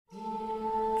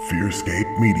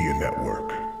Fearscape Media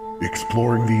Network,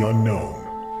 exploring the unknown,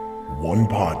 one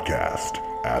podcast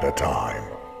at a time.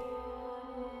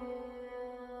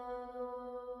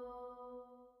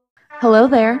 Hello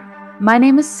there, my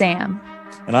name is Sam.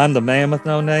 And I'm the man with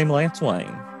no name, Lance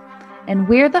Wayne. And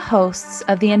we're the hosts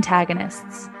of The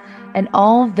Antagonists, an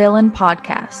all-villain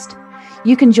podcast.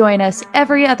 You can join us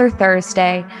every other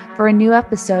Thursday for a new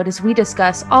episode as we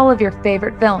discuss all of your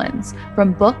favorite villains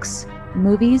from books,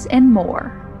 movies, and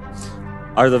more.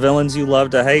 Are the villains you love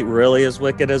to hate really as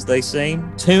wicked as they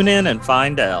seem? Tune in and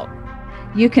find out.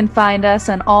 You can find us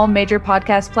on all major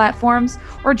podcast platforms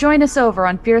or join us over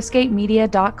on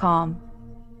fearscapemedia.com.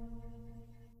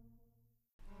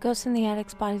 Ghosts in the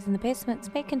Attics, Bodies in the Basements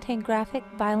may contain graphic,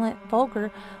 violent, vulgar,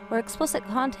 or explicit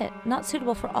content not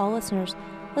suitable for all listeners.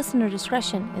 Listener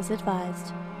discretion is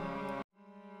advised.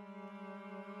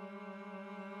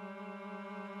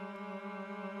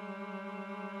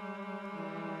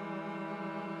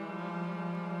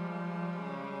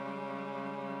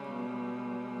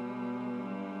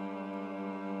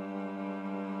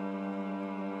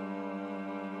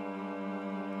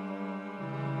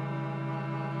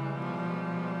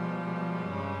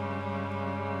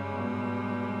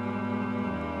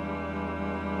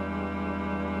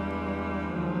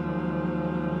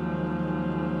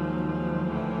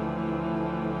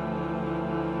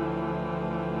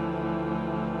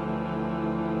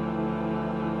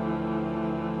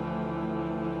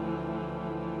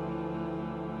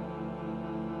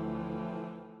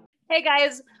 Hey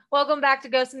guys, welcome back to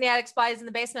Ghosts in the Attic, Bodies in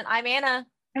the Basement. I'm Anna.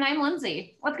 And I'm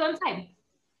Lindsay. Let's go inside.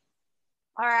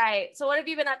 All right, so what have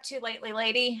you been up to lately,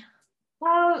 lady?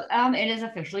 Well, it is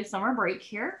officially summer break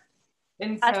here.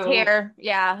 And so, Us here,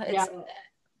 yeah, it's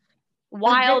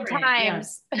wild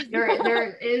times. Yeah.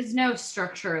 There is no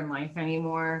structure in life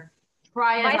anymore.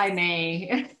 Try as I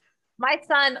may. My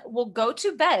son will go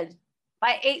to bed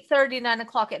by 8:30, 9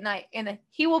 o'clock at night, and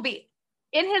he will be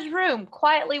in his room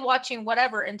quietly watching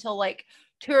whatever until like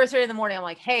 2 or 3 in the morning. I'm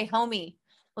like, hey, homie,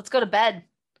 let's go to bed.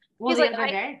 Well,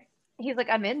 He's like,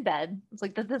 I'm in bed. It's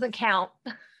like, that doesn't count.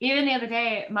 Even the other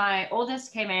day, my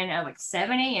oldest came in at like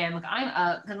 7 a.m. Like, I'm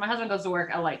up because my husband goes to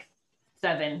work at like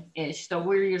 7-ish. So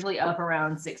we're usually up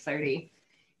around 6:30.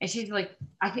 And she's like,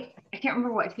 I can't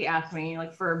remember what she asked me,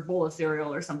 like for a bowl of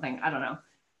cereal or something. I don't know.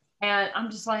 And I'm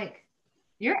just like,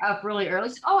 you're up really early.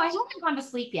 She's, oh, I haven't gone to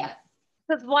sleep yet.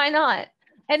 Because why not?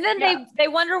 And then they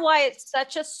wonder why it's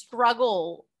such a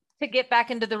struggle to get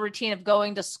back into the routine of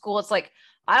going to school. It's like,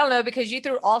 I don't know, because you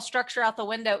threw all structure out the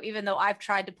window, even though I've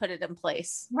tried to put it in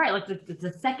place. Right. Like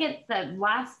the second that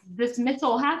last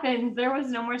dismissal happened, there was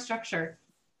no more structure.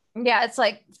 Yeah. It's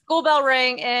like school bell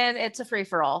rang and it's a free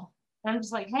for all. And I'm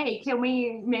just like, hey, can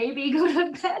we maybe go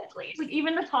to bed, please? Like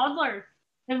even the toddler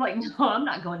is like, no, I'm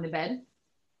not going to bed.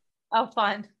 Oh,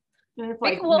 fun.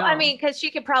 Like, well, no. I mean, because she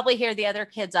could probably hear the other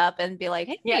kids up and be like,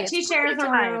 hey, yeah, she shares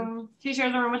a room. She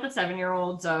shares a room with the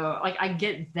 7-year-old. So like, I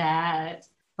get that.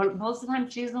 But most of the time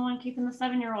she's the one keeping the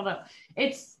 7-year-old up.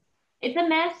 It's a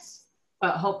mess,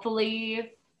 but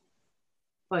hopefully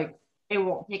like it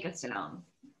won't take us down.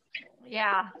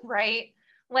 Yeah, right.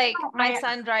 Like my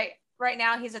son right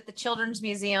now, he's at the Children's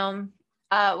Museum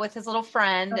with his little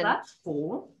friend. Oh, and that's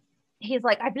cool. He's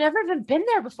like, I've never even been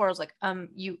there before. I was like,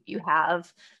 you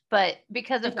have, but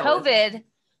because of COVID,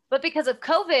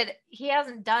 he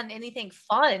hasn't done anything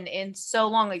fun in so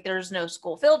long. Like there's no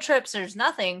school field trips, there's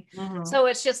nothing. Mm-hmm. So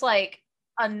it's just like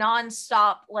a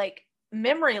nonstop like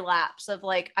memory lapse of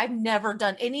like, I've never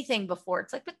done anything before.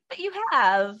 It's like, but you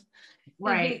have.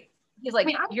 Right. He's like,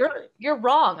 you're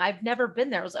wrong. I've never been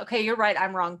there. I was like, okay, you're right.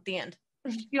 I'm wrong. The end. I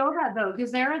feel that though,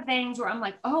 because there are things where I'm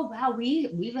like, oh wow,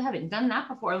 we haven't done that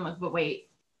before. I'm like, but wait,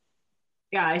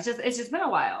 yeah, it's just been a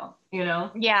while, you know?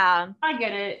 Yeah, I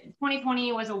get it.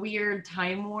 2020 was a weird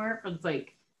time warp. It's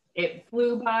like it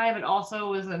flew by, but also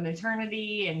was an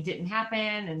eternity and didn't happen,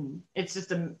 and it's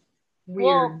just a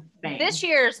weird thing. This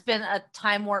year's been a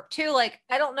time warp too. Like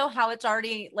I don't know how it's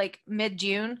already like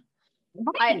mid-June.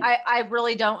 Right. I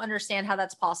really don't understand how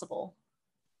that's possible.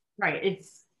 Right.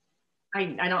 I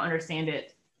don't understand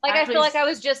it. Like, actually, I feel like I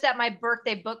was just at my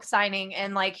birthday book signing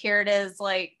and like, here it is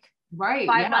like 5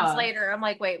 months later. I'm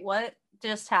like, wait, what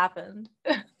just happened?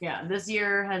 Yeah. This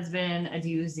year has been a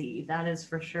doozy. That is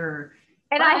for sure.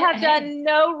 And I have done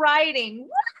no writing.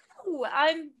 Woo!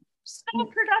 I'm so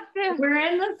productive. We're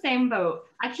in the same boat.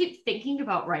 I keep thinking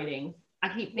about writing. I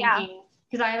keep thinking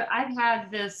because I've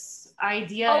had this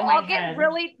idea in my I'll head. Get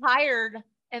really tired.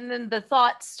 And then the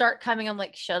thoughts start coming. I'm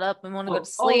like, shut up. I want to go to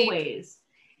sleep.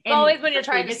 Always when you're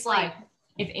trying to sleep.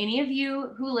 If any of you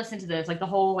who listen to this, like the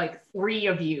whole like 3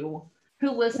 of you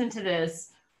who listen to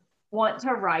this want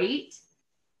to write,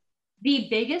 The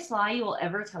biggest lie you will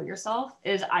ever tell yourself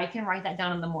is, I can write that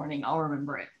down in the morning. I'll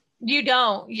remember it. You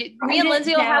don't. Me Write and it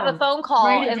Lindsay will have a down. phone call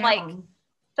Write it and like down.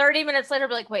 30 minutes later,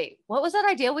 be like, wait, what was that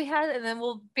idea we had? And then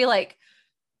we'll be like,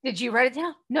 did you write it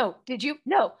down? No. Did you?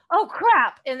 No. Oh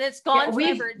crap. And it's gone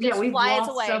forever. It just we've flies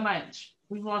lost away. so much.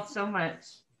 We've lost so much.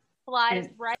 Flies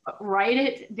And right. Write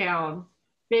it down.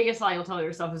 Biggest lie you'll tell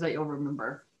yourself is that you'll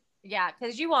remember. Yeah,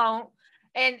 because you won't.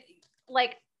 And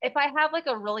like if I have like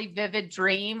a really vivid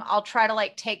dream, I'll try to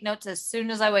like take notes as soon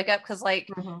as I wake up, because like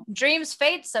dreams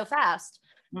fade so fast.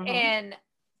 And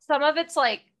some of it's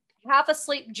like half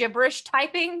asleep gibberish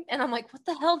typing, and I'm like, what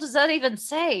the hell does that even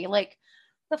say? Like,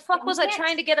 the fuck was I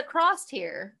trying to get across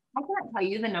here? I can't tell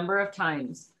you the number of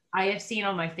times I have seen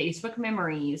on my Facebook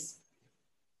memories,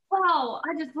 wow,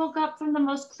 I just woke up from the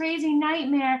most crazy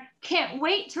nightmare. Can't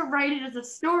wait to write it as a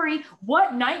story.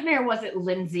 What nightmare was it,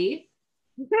 Lindsay?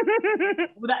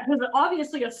 Because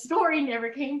obviously a story never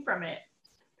came from it.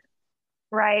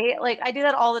 Right? Like I do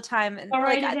that all the time. And I'll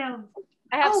like, write it down.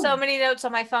 I have so many notes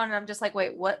on my phone, and I'm just like,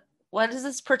 wait, what does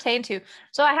this pertain to?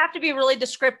 So I have to be really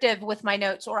descriptive with my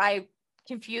notes, or I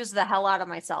confuse the hell out of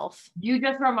myself. You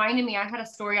just reminded me, I had a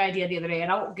story idea the other day, and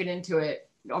I won't get into it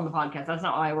on the podcast. That's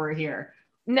not why we're here.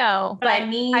 No, but I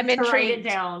need I'm to intrigued. Write it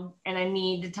down, and I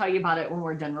need to tell you about it when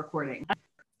we're done recording.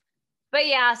 But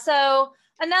yeah, so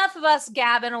enough of us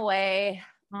gabbing away.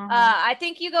 I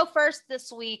think you go first this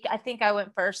week. I think I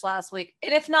went first last week.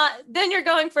 And if not, then you're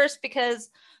going first, because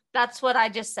that's what I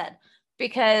just said.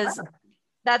 Because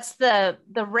that's the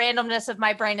randomness of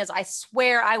my brain, is I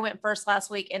swear I went first last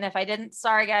week. And if I didn't,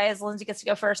 sorry guys, Lindsay gets to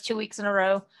go first 2 weeks in a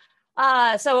row.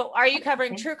 So are you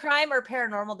covering true crime or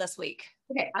paranormal this week?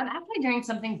 Okay, I'm actually doing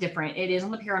something different. It is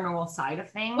on the paranormal side of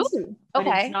things. Ooh, but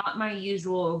okay. It's not my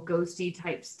usual ghosty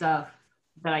type stuff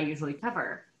that I usually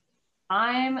cover.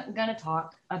 I'm gonna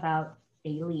talk about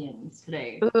aliens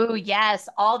today. Ooh, yes,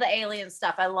 all the alien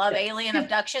stuff. I love alien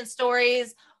abduction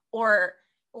stories, or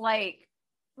like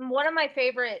one of my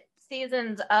favorite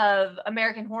seasons of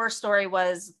American Horror Story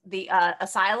was the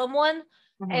Asylum one,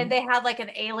 and they had like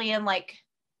an alien like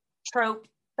trope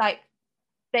type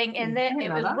thing in it. It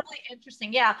was really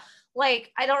interesting. Yeah,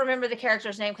 like I don't remember the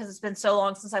character's name because it's been so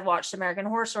long since I've watched American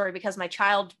Horror Story, because my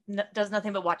child does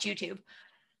nothing but watch YouTube,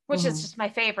 which is just my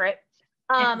favorite.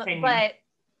 But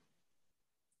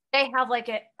they have like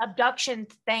an abduction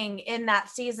thing in that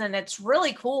season. It's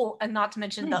really cool. And not to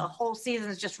mention the whole season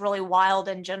is just really wild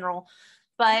in general.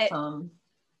 But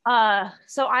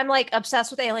so I'm like obsessed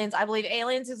with aliens. I believe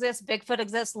aliens exist, Bigfoot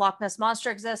exists, Loch Ness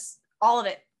Monster exists, all of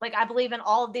it. Like I believe in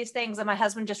all of these things, and my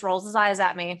husband just rolls his eyes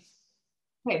at me.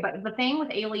 Okay, but the thing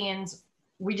with aliens,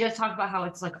 we just talked about how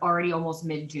it's like already almost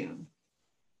mid-June.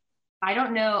 I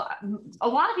don't know. A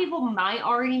lot of people might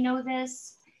already know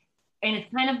this, and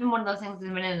it's kind of been one of those things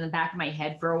that's been in the back of my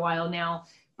head for a while now.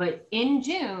 But in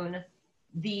June,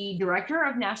 the Director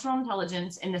of National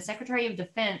Intelligence and the Secretary of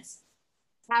Defense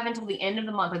have until the end of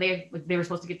the month, or they were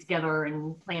supposed to get together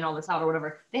and plan all this out or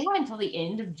whatever. They have until the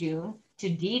end of June to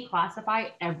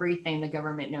declassify everything the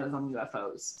government knows on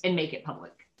UFOs and make it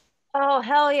public. Oh,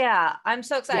 hell yeah. I'm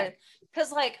so excited.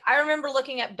 Because like I remember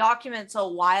looking at documents a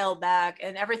while back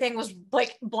and everything was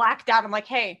like blacked out. I'm like,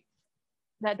 hey,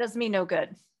 that does me no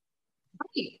good.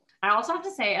 I also have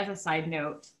to say, as a side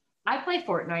note, I play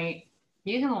Fortnite.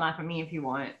 You can laugh at me if you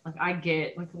want. Like I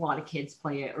get like a lot of kids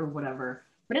play it or whatever,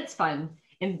 but it's fun.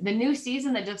 And the new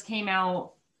season that just came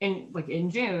out in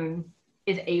June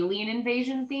is alien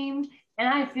invasion themed. And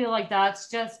I feel like that's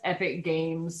just Epic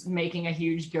Games making a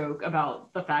huge joke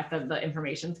about the fact that the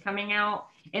information's coming out.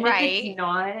 And if it's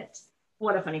not,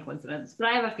 what a funny coincidence. But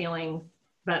I have a feeling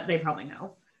that they probably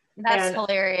know. That's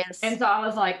hilarious. And so I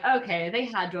was like, okay, they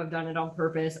had to have done it on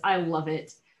purpose. I love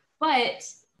it. But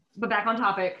back on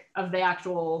topic of the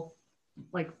actual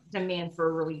like demand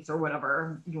for release or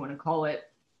whatever you want to call it.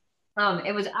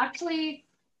 It was actually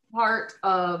part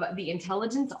of the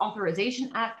Intelligence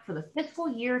Authorization Act for the fiscal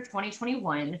year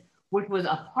 2021, which was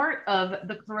a part of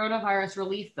the coronavirus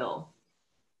relief bill.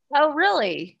 Oh,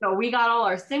 really? So we got all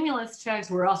our stimulus checks.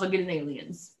 We're also getting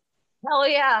aliens. Oh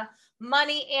yeah.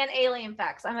 Money and alien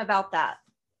facts. I'm about that.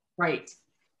 Right.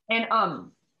 And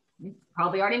you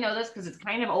probably already know this because it's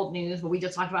kind of old news, but we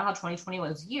just talked about how 2020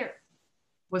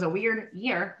 was a weird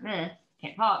year.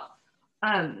 Can't talk.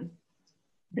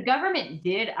 The government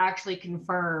did actually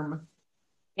confirm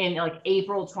in like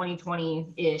April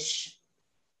 2020-ish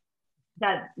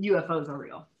that UFOs are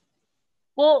real.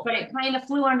 Well, but it kind of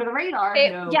flew under the radar.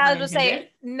 I was going to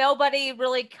say, nobody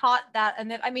really caught that. And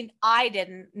then, I mean, I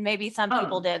didn't. Maybe some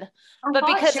people did. But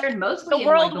because shared mostly in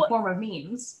the form of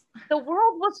memes. The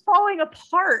world was falling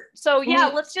apart. So yeah,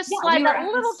 let's just slide that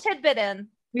little tidbit in.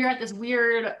 we were at this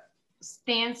weird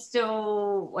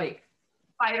standstill, like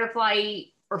fight or flight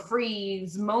or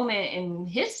freeze moment in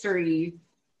history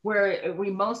where we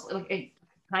mostly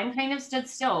time kind of stood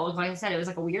still. Like I said, it was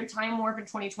like a weird time warp in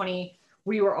 2020.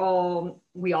 We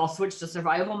all switched to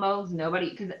survival mode.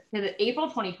 Nobody, because April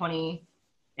 2020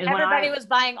 is everybody was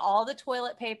buying all the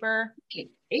toilet paper.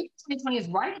 April 2020 is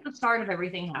right at the start of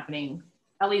everything happening,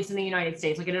 at least in the United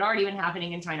States. Like it had already been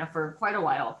happening in China for quite a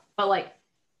while, but like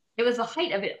it was the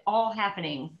height of it all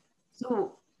happening.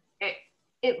 So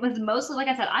it was mostly, like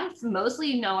I said, I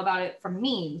mostly know about it from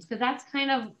memes because that's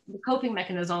kind of the coping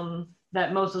mechanism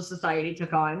that most of society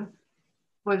took on,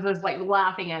 was like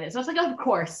laughing at it. So it's like, of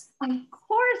course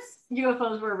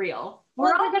UFOs were real.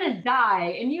 We're all gonna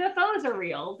die and UFOs are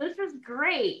real. This is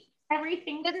great.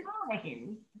 Everything's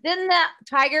fine. Didn't that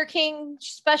Tiger King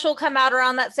special come out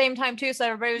around that same time too? So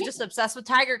everybody was just obsessed with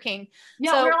Tiger King.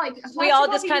 Yeah, so we're like, we all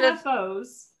just kind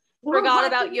UFOs. forgot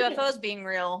about UFOs being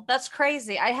real. That's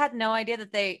crazy. I had no idea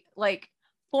that they like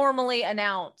formally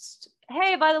announced,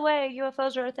 hey, by the way,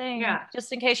 UFOs are a thing. Yeah.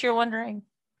 Just in case you're wondering.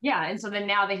 Yeah, and so then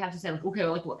now they have to say like, okay,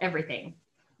 like, well, everything.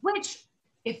 Which,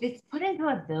 if it's put into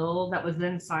a bill that was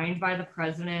then signed by the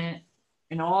president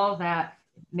and all of that,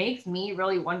 makes me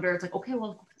really wonder. It's like, okay, well,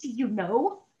 what do you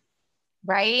know?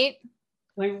 Right?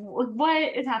 Like,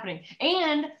 what is happening?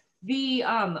 And the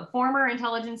former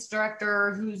intelligence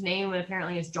director, whose name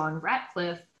apparently is John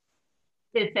Ratcliffe,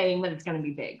 is saying that it's going to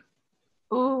be big.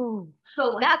 Ooh.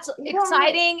 So like, that's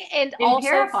exciting and also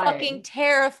terrifying. Fucking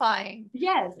terrifying.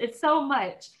 Yes, it's so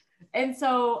much. And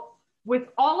so with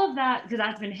all of that, because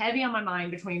that's been heavy on my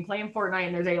mind between playing Fortnite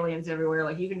and there's aliens everywhere,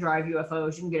 like you can drive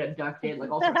UFOs, you can get abducted,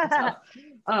 like all sorts of stuff.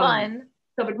 Fun.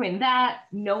 So between that,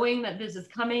 knowing that this is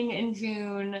coming in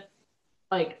June,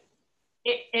 like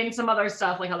and some other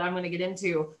stuff like that I'm going to get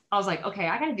into, I was like, okay,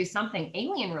 I got to do something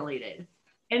alien related.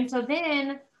 And so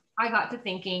then I got to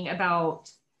thinking about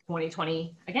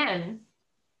 2020 again.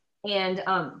 And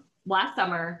last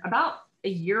summer, about a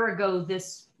year ago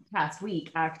this past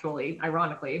week, actually,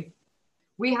 ironically,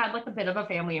 we had like a bit of a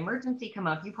family emergency come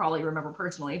up. You probably remember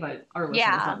personally, but our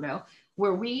listeners don't know,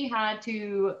 where we had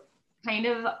to kind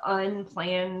of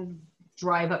unplanned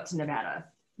drive up to Nevada.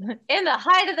 In the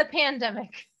height of the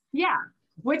pandemic. Yeah,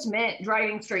 which meant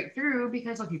driving straight through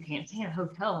because like you can't stay in a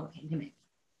hotel in a pandemic.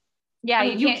 Yeah, I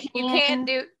mean,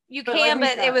 you can,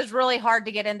 but it was really hard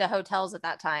to get into hotels at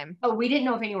that time. Oh, we didn't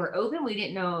know if any were open. We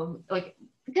didn't know, like,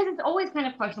 because it's always kind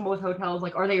of questionable with hotels,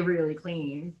 like, are they really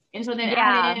clean? And so then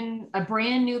add in a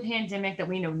brand new pandemic that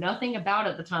we know nothing about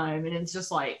at the time, and it's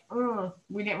just like,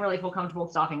 we didn't really feel comfortable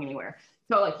stopping anywhere.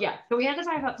 So like, yeah, so we had to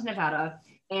drive up to Nevada,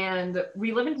 and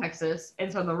we live in Texas,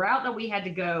 and so the route that we had to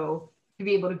go to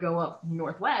be able to go up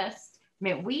northwest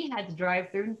meant we had to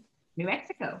drive through New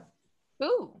Mexico.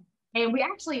 Ooh. And we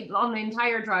actually, on the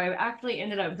entire drive, actually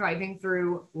ended up driving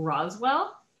through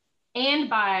Roswell and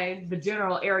by the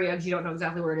general area, if you don't know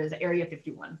exactly where it is, Area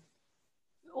 51.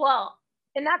 Well,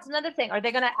 and that's another thing. Are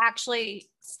they going to actually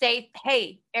state,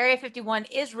 hey, Area 51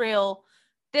 is real?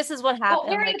 This is what happened.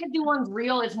 Well, Area 51 is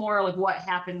real. It's more like what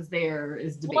happens there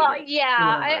is debated. Well,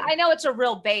 yeah, I know it's a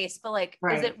real base, but like,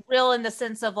 is it real in the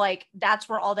sense of like, that's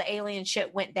where all the alien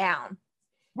shit went down?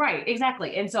 Right,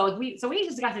 exactly. And so we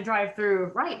just got to drive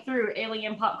through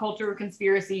alien pop culture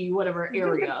conspiracy whatever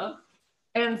area.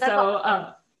 And that's so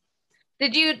awesome.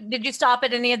 Did you stop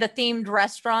at any of the themed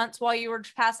restaurants while you were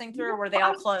passing through, or were they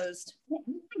all closed?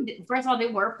 First of all, they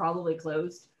were probably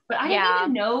closed. But I didn't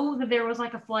even know that there was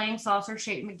like a flying saucer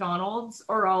shaped McDonald's,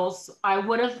 or else I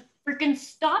would have freaking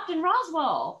stopped in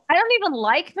Roswell. I don't even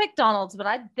like McDonald's, but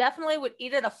I definitely would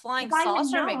eat at a flying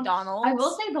saucer McDonald's. I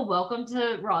will say the welcome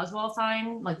to Roswell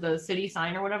sign, like the city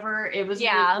sign or whatever, it was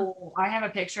really cool. I have a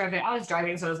picture of it. I was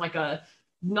driving, so it was like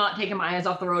not taking my eyes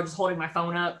off the road, just holding my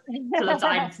phone up to the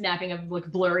side, snapping a like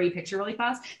blurry picture really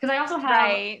fast. Because I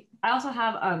also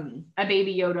have a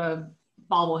Baby Yoda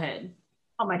bobblehead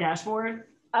on my dashboard.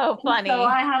 Oh, funny. So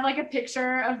I have like a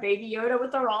picture of Baby Yoda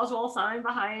with the Roswell sign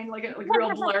behind, like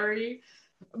real blurry.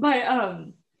 But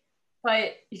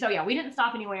so yeah, we didn't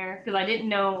stop anywhere because I didn't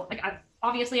know. Like,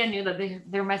 obviously I knew that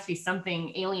there must be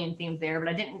something alien themed there, but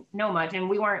I didn't know much. And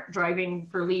we weren't driving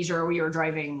for leisure; we were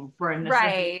driving for a necessity.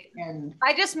 Right. And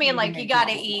I just mean like you got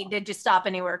to eat. Did you stop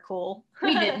anywhere cool?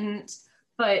 We didn't.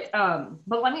 But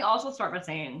let me also start by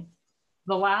saying,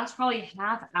 the last probably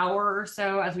half hour or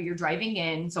so as we were driving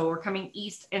in, so we're coming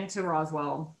east into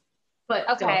Roswell. But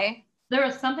okay, there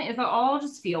was something, it's all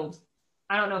just field.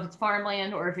 I don't know if it's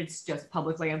farmland or if it's just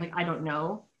public land, like I don't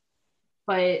know.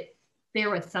 But there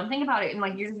was something about it. And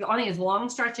like, you're on these long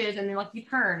stretches and then like you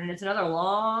turn and it's another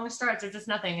long stretch of just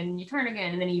nothing. And you turn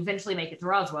again and then you eventually make it to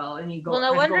Roswell and you go. Well,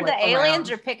 no wonder go, like, the aliens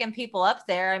around. are picking people up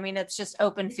there. I mean, it's just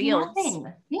open fields.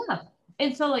 Nothing. Yeah.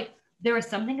 And so like, there was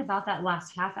something about that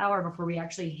last half hour before we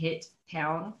actually hit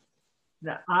town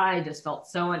that I just felt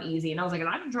so uneasy. And I was like, if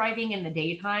I'm driving in the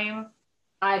daytime,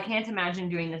 I can't imagine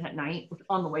doing this at night.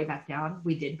 On the way back down,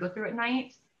 we did go through at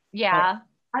night. Yeah.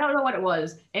 I don't know what it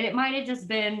was. And it might have just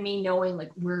been me knowing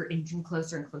like we're inching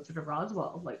closer and closer to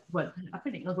Roswell. Like what's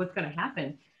happening? Like what's going to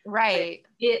happen? Right.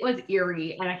 But it was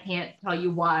eerie. And I can't tell you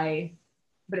why,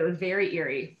 but it was very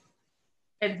eerie.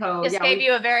 And so Just gave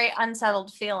you a very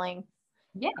unsettled feeling.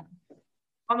 Yeah.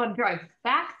 On the drive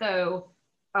back though,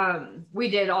 we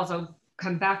did also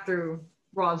come back through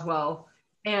Roswell,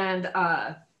 and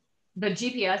the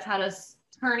GPS had us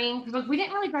turning because we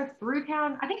didn't really drive through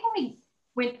town. I think when we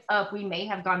went up, we may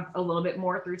have gone a little bit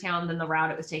more through town than the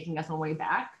route it was taking us on the way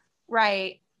back.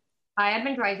 Right. I had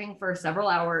been driving for several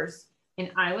hours,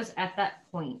 and I was at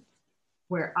that point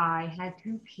where I had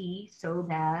to pee so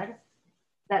bad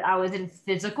that I was in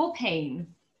physical pain.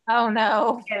 Oh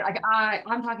no. And like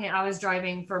I'm talking, I was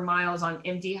driving for miles on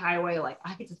empty highway. Like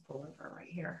I could just pull over right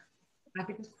here. I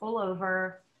could just pull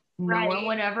over. No one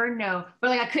would ever know. But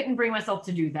like I couldn't bring myself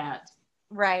to do that.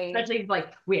 Right. Especially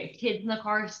like we had kids in the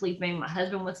car sleeping. My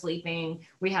husband was sleeping.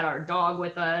 We had our dog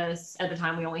with us. At the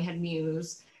time, we only had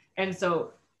Muse. And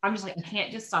so I'm just like, I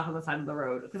can't just stop on the side of the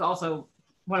road because also,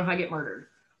 what if I get murdered?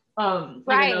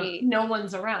 Right. No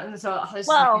one's around. And so I was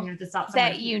well, have to stop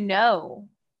that you know.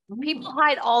 People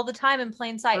hide all the time in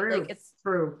plain sight. True, like it's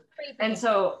true. Crazy. And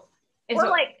so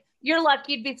like you're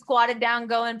lucky you'd be squatted down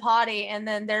going potty, and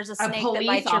then there's a snake that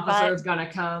bites your butt. A police officer is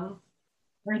gonna come.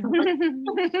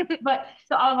 But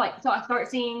so I was like, so I start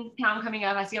seeing town coming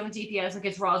up. I see on the GPS like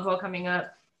it's Roswell coming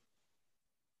up.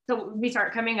 So we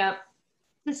start coming up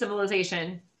to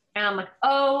civilization, and I'm like,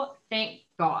 oh, thank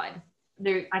God,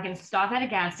 I can stop at a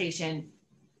gas station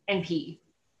and pee,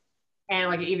 and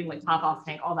like even like top off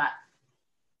the tank, all that.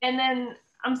 And then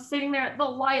I'm sitting there at the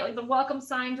light, like the welcome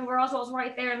sign to Roswell's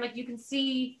right there. And like, you can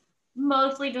see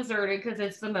mostly deserted because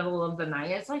it's the middle of the night.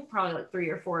 It's like probably like 3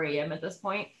 or 4 a.m. at this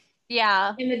point.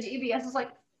 Yeah. And the GPS was like,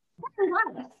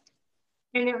 west.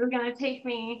 And it was going to take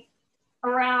me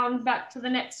around back to the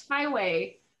next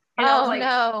highway. And I was like,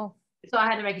 no. So I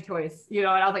had to make a choice, you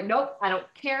know, and I was like, nope, I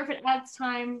don't care if it adds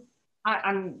time.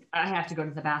 I have to go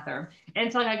to the bathroom.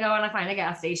 And so like, I go and I find a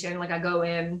gas station, like I go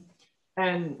in,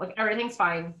 and like everything's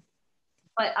fine,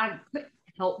 but I couldn't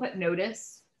help but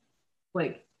notice,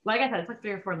 like I said, it's like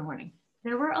 3 or 4 in the morning.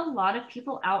 There were a lot of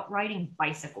people out riding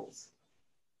bicycles.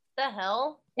 The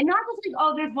hell? And not just like,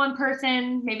 oh, there's one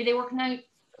person, maybe they work nights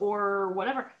or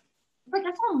whatever. Like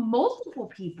I saw multiple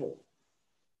people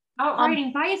out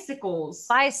riding bicycles.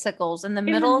 Bicycles in the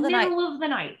middle of the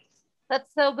night.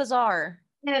 That's so bizarre.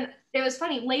 And it was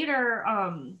funny later.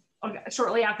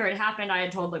 Shortly after it happened, I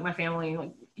had told like my family,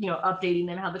 like, you know, updating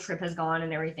them how the trip has gone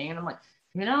and everything. And I'm like,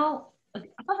 you know,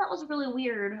 like, I thought that was really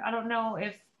weird. I don't know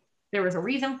if there was a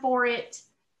reason for it,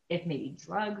 if maybe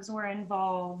drugs were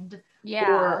involved.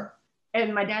 Yeah.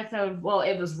 And my dad said, well,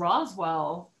 it was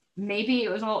Roswell. Maybe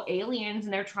it was all aliens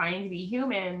and they're trying to be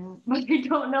human, but they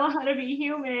don't know how to be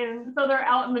human. So they're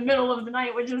out in the middle of the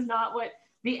night, which is not what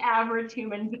the average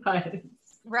human does.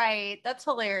 Right. That's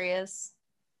hilarious.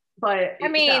 But I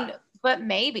mean, but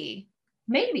maybe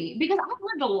because I've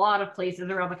lived a lot of places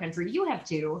around the country. You have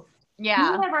too.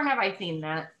 Yeah. Never have I seen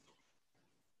that.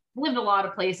 Lived a lot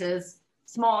of places,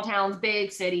 small towns,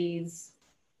 big cities.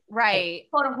 Right.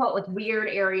 Like, quote unquote, like weird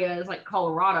areas like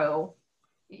Colorado.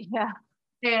 Yeah.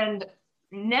 And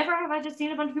never have I just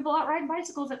seen a bunch of people out riding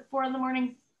bicycles at 4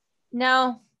 a.m.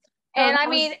 No. And I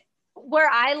mean, where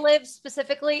I live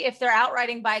specifically, if they're out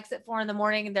riding bikes at 4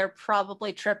 a.m, they're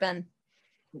probably tripping.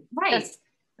 Right.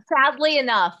 Sadly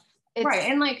enough. Right.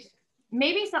 And like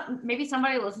maybe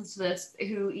somebody listens to this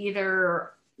who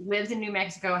either lives in New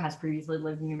Mexico, has previously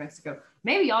lived in New Mexico.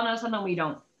 Maybe y'all know something we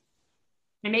don't.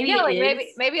 And maybe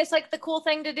maybe it's like the cool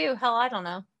thing to do. Hell, I don't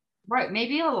know. Right.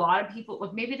 Maybe a lot of people,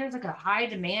 like maybe there's like a high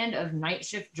demand of night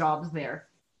shift jobs there.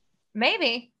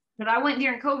 Maybe. Because I went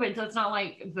during COVID, so it's not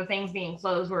like the things being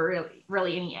closed were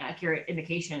really any accurate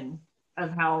indication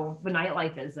of how the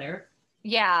nightlife is there.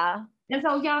 Yeah. And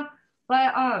so, yeah.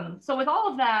 But so with all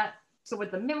of that, so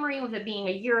with the memory, with it being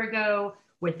a year ago,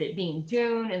 with it being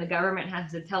June and the government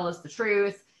has to tell us the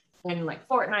truth and like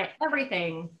Fortnite,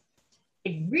 everything,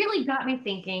 it really got me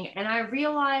thinking. And I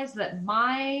realized that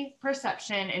my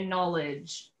perception and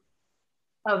knowledge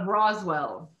of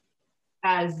Roswell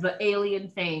as the alien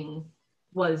thing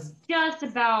was just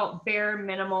about bare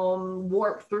minimum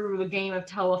warp through the game of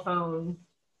telephone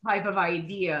type of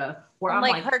idea where I'm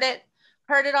like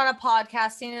heard it on a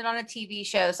podcast, seen it on a TV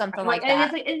show, something like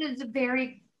and that. It's a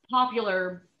very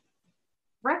popular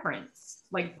reference,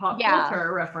 like pop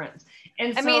culture reference.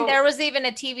 And I mean, there was even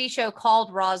a TV show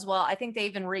called Roswell. I think they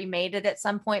even remade it at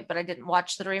some point, but I didn't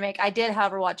watch the remake. I did,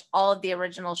 however, watch all of the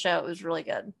original show. It was really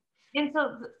good. And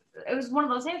so it was one of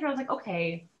those things where I was like,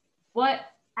 okay, what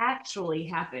actually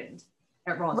happened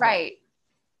at Roswell? Right.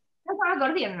 That's why I go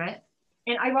to the internet.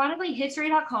 And ironically,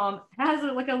 history.com has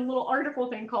a little article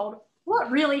thing called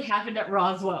 "What Really Happened at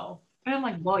Roswell?" And I'm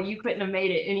like, well, you couldn't have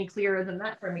made it any clearer than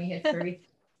that for me, history.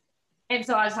 And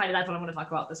so I decided that's what I'm going to talk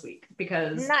about this week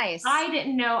because I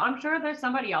didn't know. I'm sure there's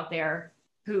somebody out there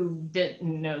who didn't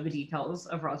know the details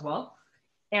of Roswell.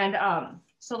 And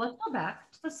so let's go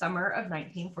back to the summer of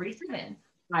 1947,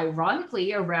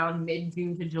 ironically around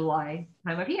mid-June to July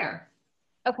time of year.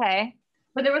 Okay.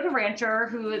 But there was a rancher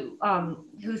who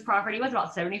whose property was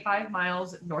about 75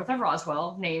 miles north of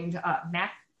Roswell named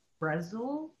Mac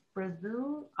Brazil.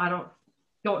 I don't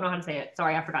know how to say it.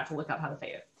 Sorry, I forgot to look up how to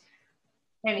say it.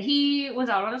 And he was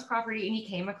out on his property and he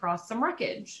came across some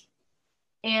wreckage.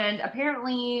 And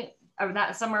apparently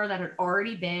that summer there had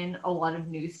already been a lot of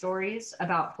news stories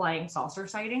about flying saucer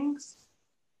sightings.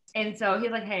 And so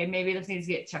he's like, hey, maybe this needs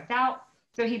to get checked out.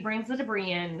 So he brings the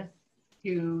debris in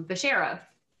to the sheriff.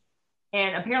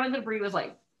 And apparently the debris was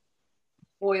like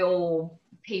oil,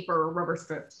 paper, rubber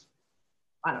strips.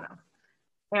 I don't know.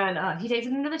 And he takes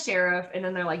it into the sheriff. And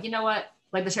then they're like, you know what?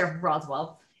 Like the sheriff of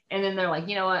Roswell. And then they're like,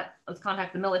 you know what? Let's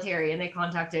contact the military. And they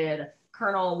contacted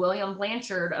Colonel William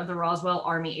Blanchard of the Roswell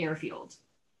Army Airfield.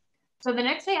 So the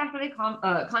next day after they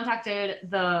contacted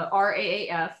the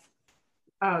RAAF,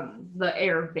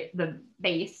 the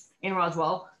base in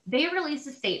Roswell, they released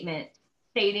a statement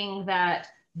stating that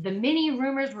the many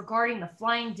rumors regarding the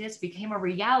flying disc became a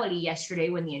reality yesterday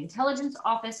when the intelligence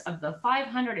office of the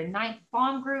 509th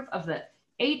Bomb Group of the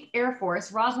 8th Air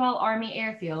Force Roswell Army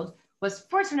Airfield was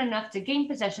fortunate enough to gain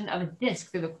possession of a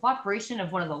disc through the cooperation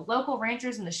of one of the local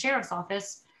ranchers in the sheriff's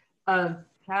office of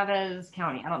Chavez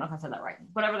County. I don't know if I said that right.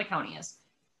 Whatever the county is.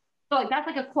 So like that's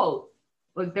like a quote.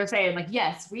 Like they're saying like,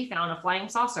 yes, we found a flying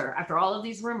saucer after all of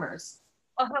these rumors.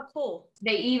 Oh, how cool.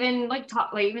 They even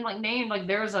named like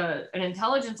there's an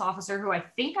intelligence officer who I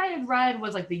think I had read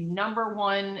was like the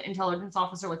 #1 intelligence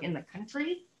officer like in the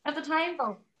country at the time.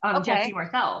 Oh, okay. Jesse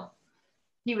Marcel.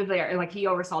 He was there, like he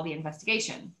oversaw the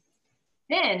investigation.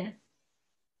 Then,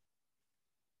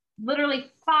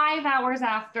 literally 5 hours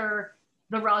after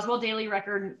the Roswell Daily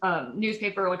Record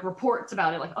newspaper like reports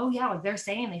about it, like, oh yeah, like they're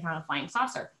saying they found a flying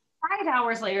saucer. 5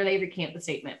 hours later, they recant the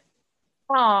statement.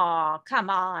 Oh, come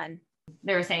on.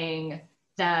 They're saying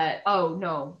that, oh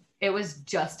no, it was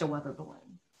just a weather balloon.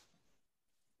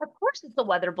 Of course it's a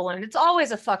weather balloon. It's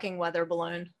always a fucking weather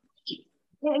balloon.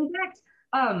 In fact,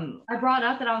 I brought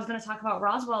up that I was going to talk about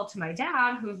Roswell to my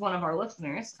dad, who's one of our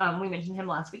listeners. We mentioned him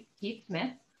last week, Keith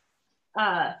Smith.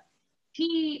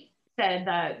 He said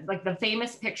that like the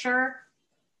famous picture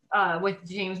with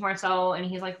James Marcel and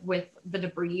he's like with the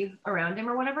debris around him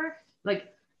or whatever,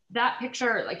 like that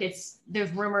picture, like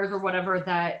there's rumors or whatever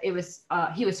that it was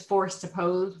he was forced to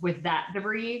pose with that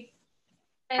debris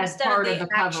instead as part of the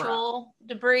actual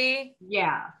debris.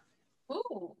 Yeah.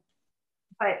 Ooh.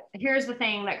 But here's the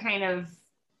thing that kind of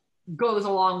goes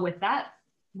along with that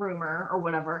rumor or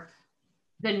whatever.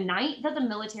 The night that the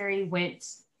military went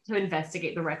to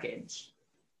investigate the wreckage,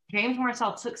 James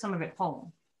Marcel took some of it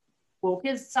home, woke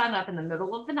his son up in the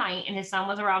middle of the night, and his son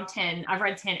was around 10. I've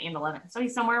read 10 and 11. So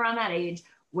he's somewhere around that age,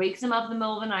 wakes him up in the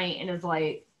middle of the night and is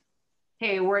like,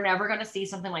 hey, we're never going to see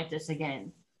something like this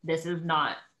again. This is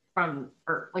not from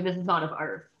Earth. Like, this is not of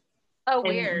Earth. Oh, and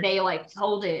weird. They like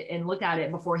told it and looked at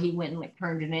it before he went and like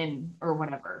turned it in or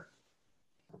whatever.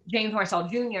 James Marcel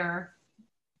Jr.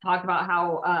 talked about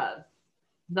how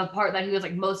the part that he was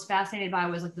like most fascinated by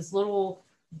was like this little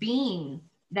bean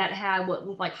that had what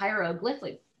looked like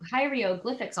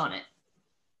hieroglyphics on it.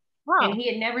 Wow. And he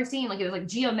had never seen, like, it was like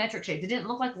geometric shapes. It didn't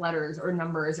look like letters or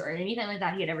numbers or anything like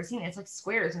that he had ever seen. It's like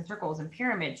squares and circles and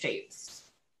pyramid shapes.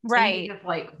 Right. And he's just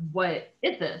like, what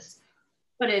is this?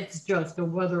 But it's just a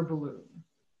weather balloon.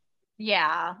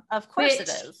 Yeah, of course it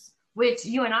is. Which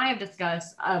you and I have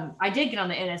discussed. I did get on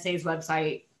the NSA's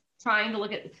website trying to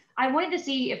look at, I wanted to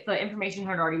see if the information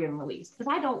had already been released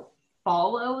because I don't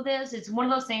follow this. It's one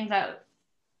of those things that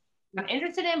I'm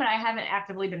interested in, but I haven't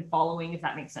actively been following, if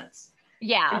that makes sense.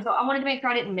 Yeah. And so I wanted to make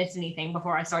sure I didn't miss anything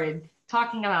before I started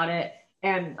talking about it.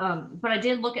 And, but I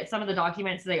did look at some of the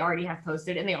documents they already have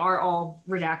posted and they are all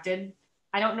redacted.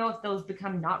 I don't know if those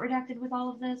become not redacted with all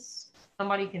of this.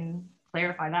 Somebody can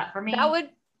clarify that for me. That would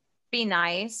be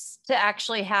nice to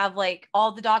actually have like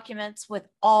all the documents with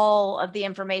all of the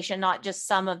information, not just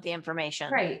some of the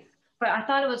information. Right. But I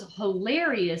thought it was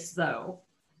hilarious though,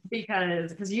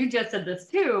 because you just said this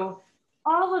too.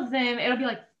 All of them, it'll be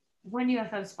like one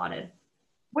UFO spotted,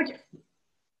 which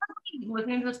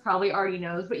listening to this probably already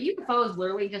knows, but UFO is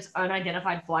literally just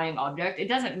unidentified flying object. It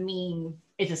doesn't mean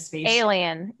it's a space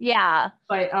alien. Yeah.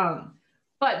 But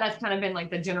that's kind of been like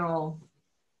the general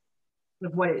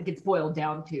of what it gets boiled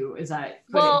down to is that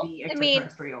could it be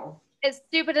extraterrestrial? As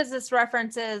stupid as this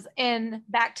reference is, in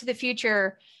Back to the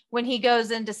Future, when he goes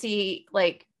in to see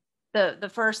like the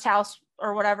first house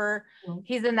or whatever,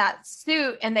 he's in that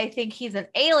suit and they think he's an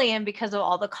alien because of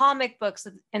all the comic books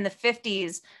in the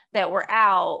 50s that were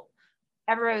out.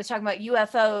 Everybody was talking about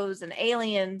UFOs and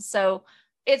aliens. So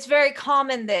it's very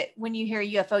common that when you hear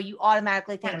UFO, you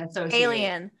automatically think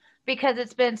alien because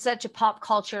it's been such a pop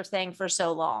culture thing for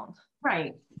so long.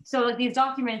 Right. So like these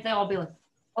documents, they'll all be like,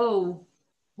 oh,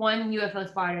 1 UFO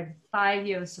spotted, 5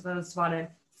 UFOs spotted,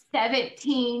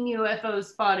 17 UFOs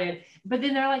spotted. But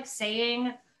then they're like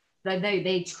saying that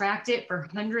they tracked it for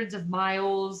hundreds of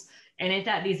miles. And it's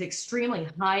at these extremely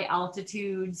high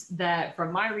altitudes that,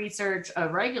 from my research, a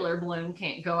regular balloon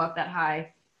can't go up that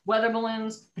high. Weather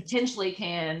balloons potentially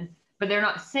can, but they're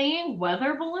not saying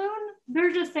weather balloon.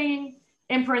 They're just saying,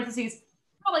 in parentheses,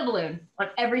 probably balloon on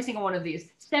every single one of these.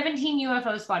 17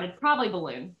 UFOs spotted, probably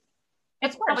balloon.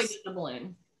 It's probably just a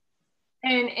balloon.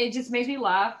 And it just makes me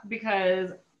laugh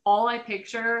because all I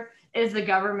picture is the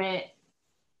government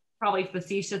probably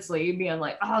facetiously being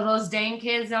like, oh, those dang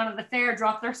kids down at the fair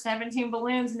dropped their 17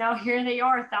 balloons. Now here they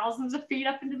are, thousands of feet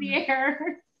up into the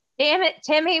air. Damn it,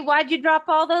 Timmy, why'd you drop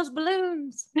all those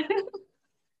balloons?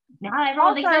 Now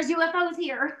everyone thinks there's UFOs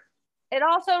here. It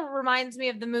also reminds me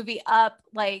of the movie Up,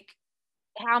 like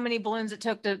how many balloons it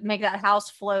took to make that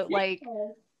house float. Like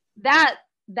that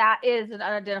is an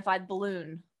unidentified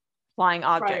balloon flying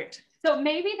object. Right. So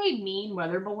maybe they mean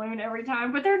weather balloon every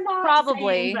time, but they're not probably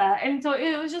saying that. And so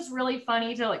it was just really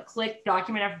funny to like click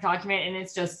document after document and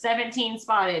it's just 17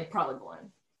 spotted, probably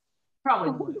balloon.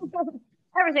 Probably balloon.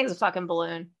 Everything's a fucking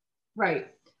balloon. Right.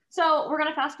 So we're going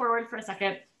to fast forward for a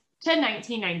second to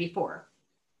 1994.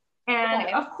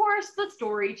 And of course, the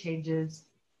story changes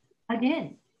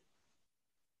again.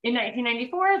 In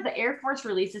 1994, the Air Force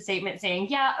released a statement saying,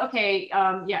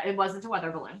 it wasn't a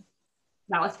weather balloon.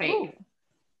 That was fake. Ooh.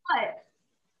 But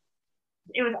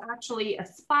it was actually a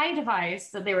spy device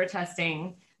that they were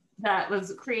testing that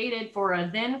was created for a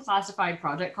then classified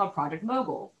project called Project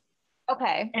Mogul.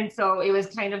 Okay. And so it was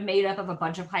kind of made up of a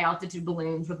bunch of high altitude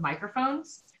balloons with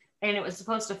microphones. And it was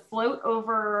supposed to float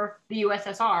over the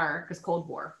USSR because Cold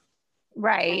War.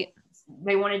 Right.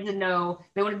 They wanted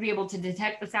to be able to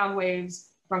detect the sound waves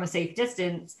from a safe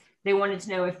distance. They wanted to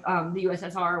know if the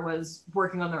USSR was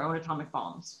working on their own atomic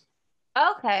bombs.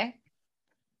 Okay.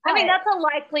 I mean, that's a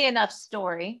likely enough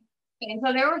story. And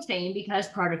so they were saying because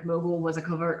Project Mogul was a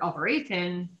covert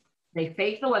operation, they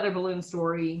faked the weather balloon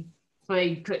story so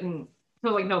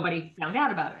nobody found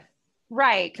out about it.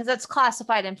 Right, because it's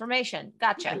classified information.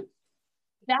 Gotcha. Right.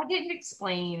 That didn't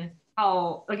explain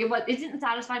how, it didn't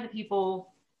satisfy the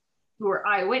people who were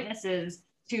eyewitnesses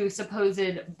to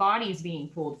supposed bodies being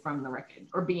pulled from the wreckage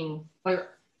or being,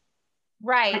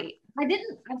 right. I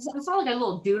saw like a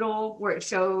little doodle where it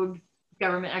showed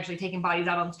government actually taking bodies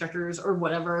out on stretchers or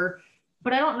whatever,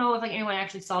 but I don't know if anyone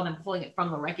actually saw them pulling it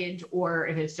from the wreckage or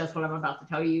if it's just what I'm about to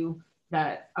tell you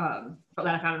that I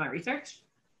found in my research.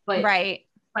 But right.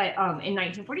 But in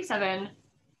 1947,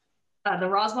 the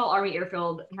Roswell Army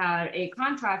Airfield had a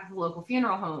contract with a local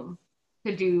funeral home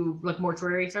to do like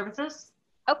mortuary services.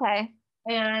 Okay.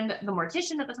 And the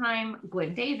mortician at the time,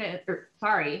 Glenn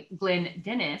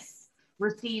Dennis,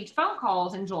 received phone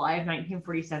calls in July of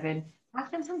 1947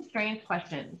 asking some strange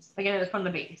questions. Again, it was from the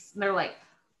base. And they're like,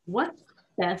 what's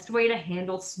the best way to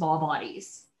handle small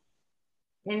bodies?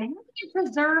 And how do you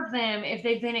preserve them if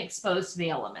they've been exposed to the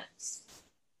elements?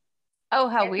 Oh,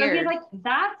 how weird. So he's like,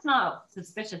 that's not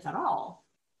suspicious at all.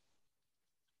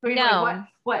 So he's no. like,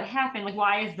 what happened? Like,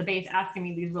 why is the base asking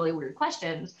me these really weird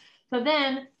questions? So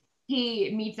then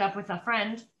he meets up with a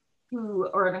friend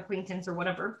or an acquaintance or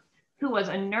whatever, who was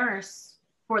a nurse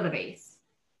for the base.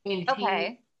 And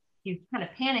he's kind of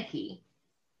panicky.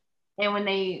 And when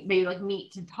they like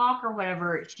meet to talk or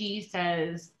whatever, she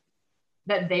says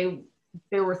that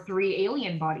there were 3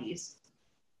 alien bodies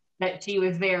that she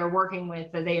was there working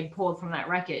with that they had pulled from that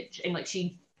wreckage. And like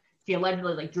she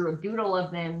allegedly like drew a doodle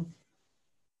of them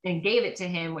and gave it to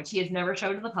him, which he has never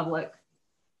showed to the public.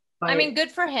 But, I mean,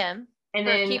 good for him. And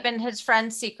then keeping his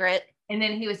friend's secret. And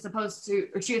then she was supposed to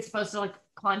like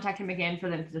contact him again for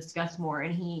them to discuss more,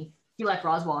 and he left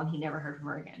Roswell and he never heard from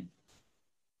her again.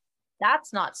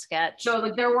 That's not sketch. So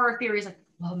like there were theories like,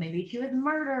 well, maybe she was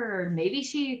murdered, maybe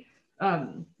she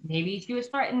was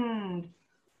threatened,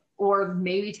 or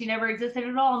maybe she never existed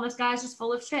at all and this guy's just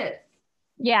full of shit.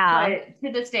 Yeah. But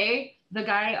to this day, the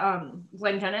guy,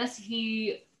 Glenn Dennis,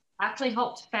 he actually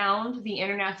helped found the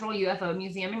International UFO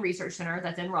Museum and Research Center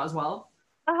that's in Roswell.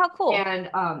 Oh, how cool.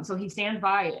 And so he stands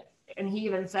by it. And he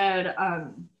even said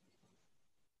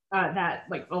that,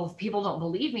 like, well, if people don't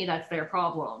believe me, that's their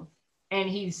problem. And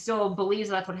he still believes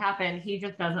that's what happened. He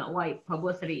just doesn't like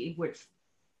publicity, which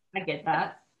I get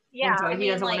that. Yeah. And so he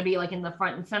doesn't want to be like in the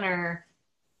front and center,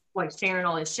 like sharing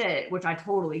all his shit, which I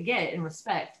totally get and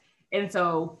respect. And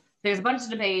so there's a bunch of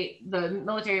debate. The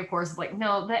military, of course, is like,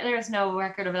 no, there's no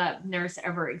record of that nurse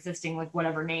ever existing, like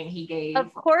whatever name he gave.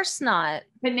 Of course not.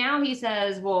 But now he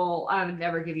says, well, I would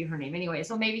never give you her name anyway.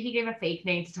 So maybe he gave a fake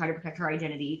name to try to protect her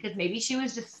identity, because maybe she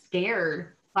was just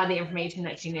scared by the information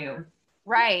that she knew.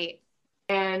 Right.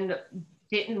 And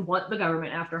didn't want the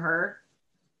government after her.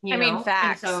 I mean,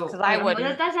 facts, because I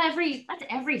wouldn't. That's every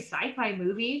sci-fi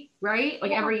movie, right?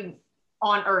 Like every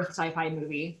on-Earth sci-fi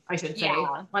movie, I should say.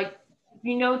 Yeah. Like, if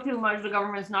you know too much, the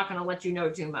government's not going to let you know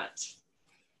too much.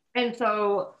 And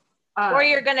so... or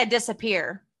you're going to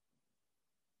disappear.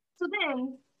 So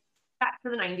then, back to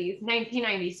the 90s,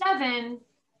 1997,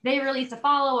 they released a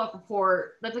follow-up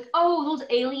report that's like, oh, those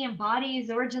alien bodies,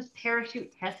 they were just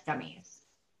parachute test dummies.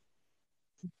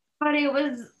 But it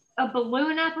was a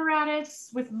balloon apparatus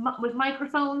with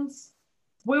microphones.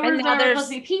 Where was there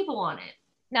supposed to be people on it?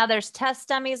 Now there's test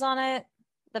dummies on it.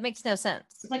 That makes no sense.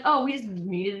 It's like, oh, we just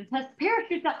needed to test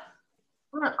parachute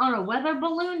on a weather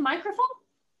balloon microphone?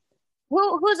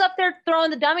 Who's up there throwing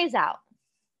the dummies out?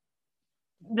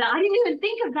 I didn't even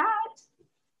think of that.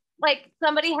 Like,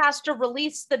 somebody has to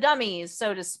release the dummies,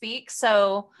 so to speak.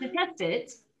 So to test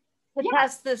it. To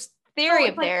test this theory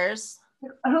of theirs.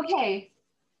 Okay.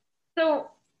 So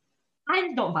I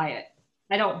just don't buy it.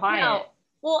 I don't buy it.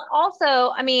 Well,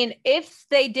 also, I mean, if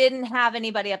they didn't have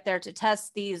anybody up there to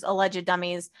test these alleged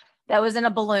dummies that was in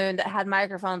a balloon that had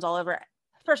microphones all over it.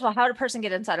 First of all, how would a person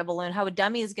get inside a balloon? How would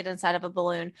dummies get inside of a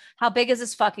balloon? How big is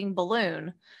this fucking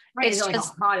balloon? Right, it's like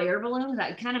just a hot air balloon.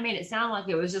 That kind of made it sound like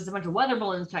it was just a bunch of weather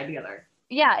balloons tied together.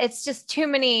 Yeah, it's just too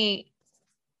many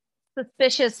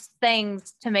suspicious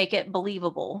things to make it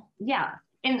believable. Yeah,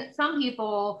 and some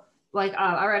people, like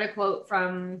I read a quote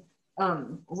from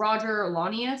Roger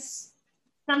Launius.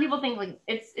 Some people think like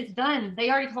it's done. They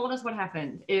already told us what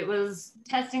happened. It was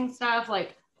testing stuff,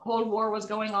 like Cold War was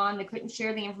going on. They couldn't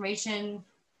share the information.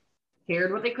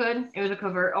 Shared what they could. It was a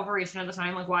covert operation at the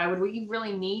time. Like, why would we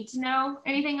really need to know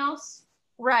anything else?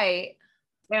 Right.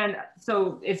 And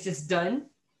so it's just done.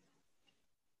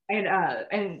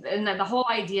 And then the whole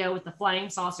idea with the flying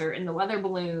saucer and the weather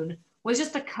balloon was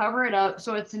just to cover it up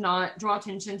so as to not draw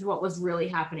attention to what was really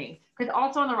happening. Because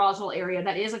also in the Roswell area,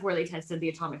 that is like where they tested the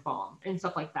atomic bomb and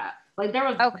stuff like that. Like there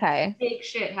was big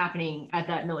shit happening at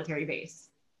that military base.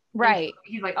 Right. So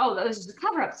he's like, oh, that was just a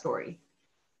cover-up story.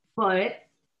 But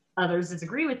others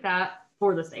disagree with that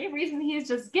for the same reason he's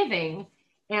just giving.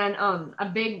 And a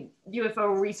big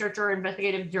UFO researcher,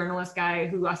 investigative journalist guy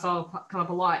who I saw come up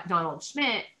a lot, Donald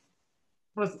Schmidt,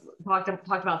 was talked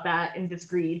about that and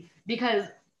disagreed because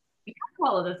of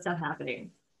all of this stuff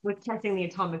happening with testing the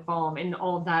atomic bomb and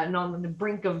all of that, and on the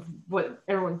brink of what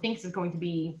everyone thinks is going to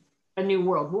be a new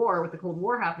world war with the Cold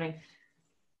War happening,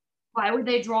 why would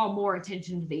they draw more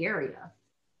attention to the area?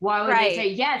 Why would they say,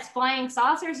 yes, flying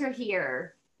saucers are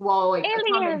here, while like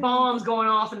atomic bombs going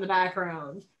off in the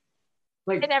background?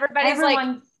 Like, and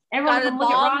everyone can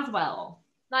look at Roswell.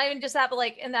 Not even just that, but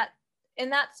like in that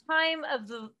time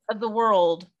of the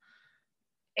world,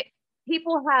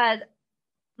 people had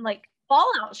like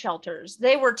fallout shelters.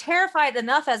 They were terrified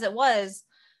enough as it was.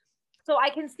 So I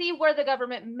can see where the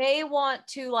government may want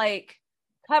to like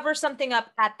cover something up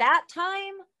at that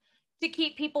time to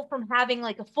keep people from having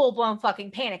like a full-blown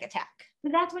fucking panic attack.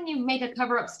 But that's when you make a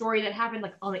cover-up story that happened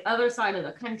like on the other side of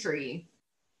the country.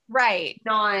 Right.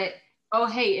 Not, oh,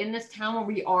 hey, in this town where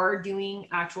we are doing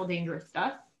actual dangerous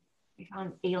stuff, we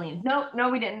found aliens. No,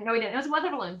 we didn't. It was a weather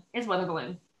balloon. It's a weather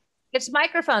balloon. It's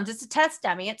microphones. It's a test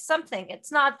dummy. It's something.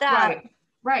 It's not that.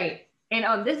 Right.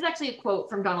 And this is actually a quote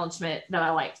from Donald Schmidt that I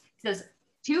liked. It says,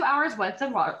 2 hours west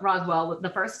of Roswell, the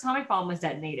first atomic bomb was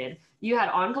detonated. You had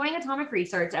ongoing atomic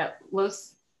research at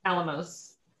Los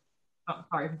Alamos. Oh,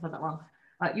 sorry if I said that wrong.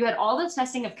 You had all the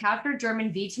testing of captured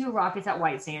German V-2 rockets at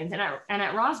White Sands. And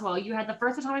at Roswell, you had the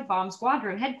first atomic bomb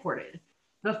squadron headquartered.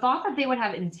 the thought that they would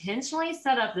have intentionally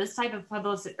set up this type of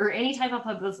publicity or any type of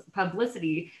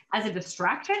publicity as a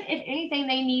distraction, if anything,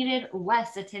 they needed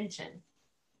less attention.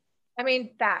 I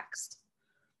mean, facts.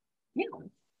 Yeah.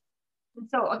 And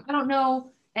so I don't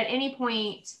know at any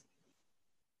point,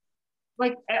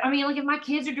 like, I mean, like if my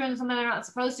kids are doing something they're not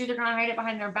supposed to, they're going to hide it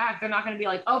behind their back. They're not going to be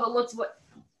like, oh, but look what,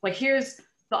 like, here's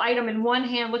the item in one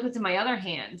hand, look what's in my other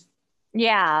hand.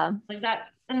 Yeah. Like that,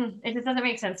 it just doesn't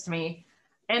make sense to me.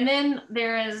 And then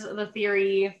there is the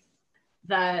theory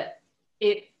that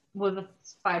it was a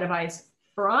spy device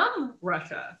from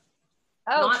Russia.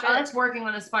 Oh, not shit. us working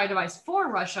on a spy device for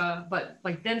Russia, but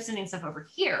like them sending stuff over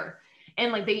here.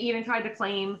 And like they even tried to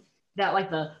claim that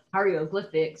like the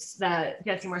hieroglyphics that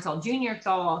Jesse Marcel Jr.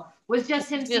 saw was just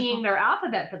him seeing their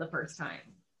alphabet for the first time.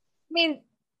 I mean,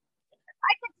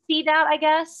 I could see that, I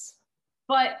guess.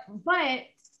 But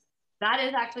that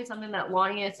is actually something that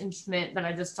Lonnius and Schmidt, that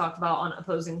I just talked about on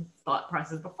opposing thought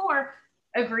process before,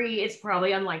 agree it's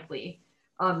probably unlikely.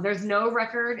 There's no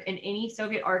record in any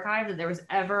Soviet archive that there was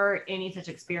ever any such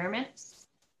experiments.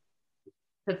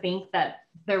 To think that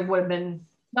there would have been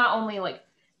not only like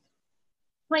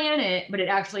plan it, but it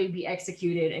actually be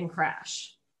executed and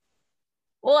crash.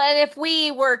 Well, and if we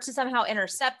were to somehow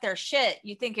intercept their shit,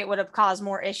 you think it would have caused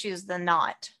more issues than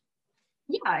not.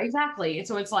 Yeah, exactly.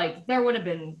 So it's like there would have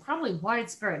been probably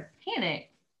widespread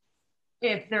panic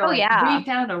if they're we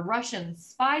found a Russian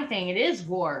spy thing. It is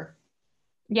war.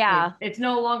 Yeah. It's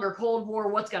no longer Cold War.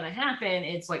 What's going to happen?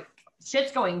 It's like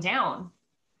shit's going down.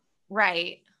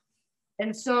 Right.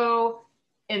 And so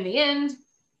in the end,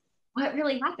 what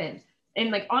really happened?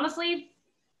 And like, honestly,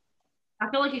 I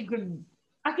feel like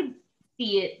I could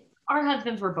see it. Our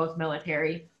husbands were both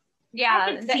military. Yeah.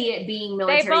 I could see it being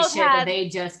military shit that they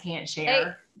just can't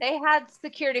share. They had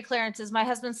security clearances. My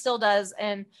husband still does.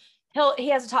 And he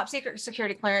has a top secret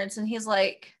security clearance. And he's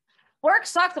like, work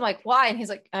sucks. I'm like, why? And he's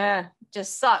like,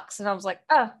 just sucks. And I was like,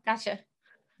 oh, gotcha.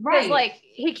 Right. Like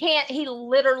he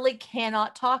literally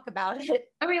cannot talk about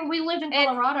it. I mean, we lived in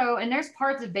Colorado and there's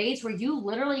parts of base where you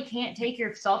literally can't take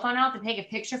your cell phone out to take a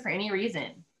picture for any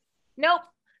reason. Nope.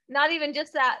 Not even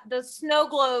just that. The snow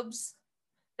globes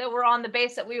that were on the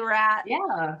base that we were at.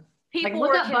 Yeah. People like,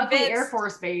 look were at convinced. Buckley Air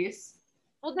Force Base.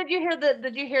 Well, did you hear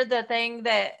the thing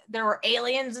that there were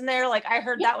aliens in there? Like I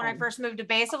heard that when I first moved to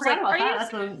base. I was like, are you?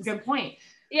 That's a good point.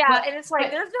 Yeah, and it's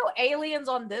like there's no aliens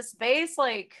on this base.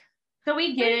 Like, so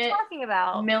we get what are you talking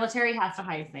about? Military has to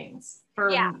hide things for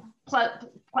a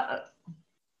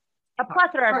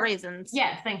plethora of reasons.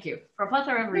 Yes, thank you. For a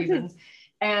plethora of reasons.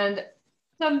 And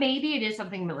so maybe it is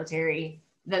something military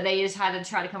that they just had to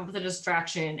try to come up with a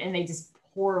distraction and they just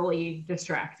poorly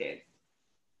distracted.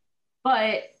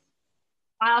 But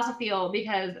I also feel,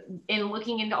 because in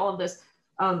looking into all of this,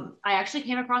 I actually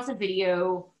came across a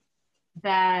video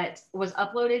that was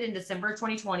uploaded in December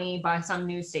 2020 by some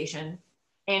news station.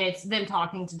 And it's them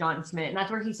talking to Don Schmidt. And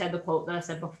that's where he said the quote that I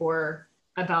said before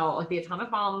about like the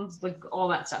atomic bombs, like all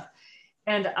that stuff.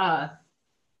 And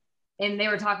they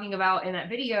were talking about in that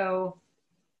video,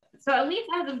 so at least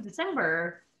as of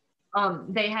December,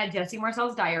 they had Jesse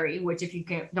Marcel's diary, which if you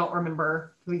don't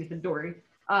remember, please the story,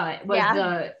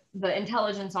 was the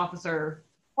intelligence officer.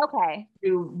 Okay.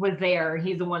 Who was there.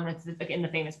 He's the one that's like in the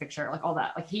famous picture, like all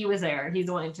that. Like he was there. He's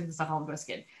the one who took the stuff home to his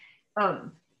kid.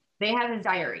 They have his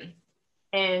diary.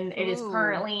 And it is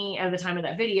currently, at the time of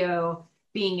that video,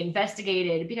 being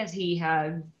investigated because he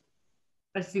had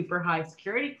a super high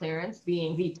security clearance,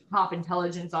 being the top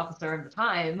intelligence officer of the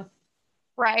time.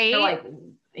 Right. So like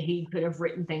he could have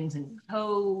written things in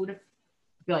code,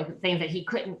 like things that he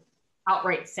couldn't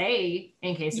outright say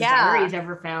in case his diary is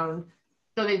ever found.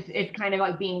 So it's kind of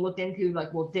like being looked into,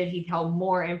 like, well, did he tell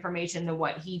more information than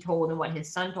what he told and what his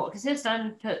son told? Because his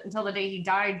son, until the day he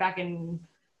died back in,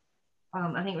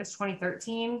 I think it was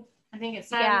 2013, I think it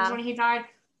said was when he died,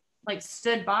 like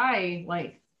stood by,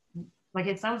 like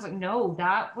it sounds like, no,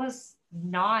 that was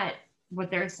not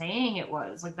what they're saying it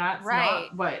was. Like, that's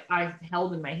not what I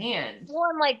held in my hand. Well,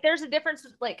 and like, there's a difference.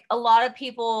 Like, a lot of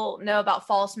people know about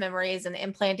false memories and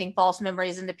implanting false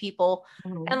memories into people.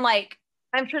 Mm-hmm. And like,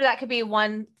 I'm sure that could be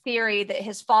one theory, that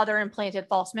his father implanted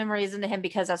false memories into him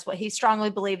because that's what he strongly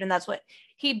believed. And that's what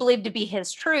he believed to be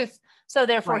his truth. So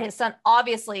therefore his son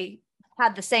obviously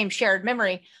had the same shared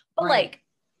memory. But like,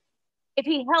 if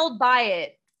he held by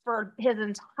it for his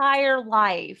entire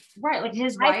life. Right. Like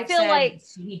his wife said like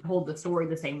he told the story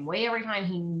the same way every time.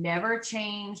 He never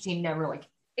changed. He never like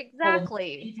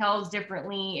details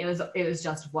differently. It was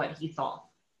just what he saw.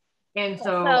 And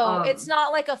so it's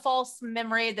not like a false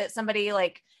memory that somebody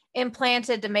like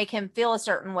implanted to make him feel a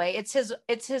certain way. It's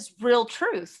his real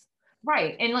truth.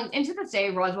 Right. And like, and to this day,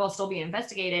 Roswell's still being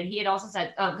investigated. He had also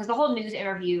said, because the whole news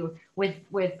interview with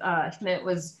Schmidt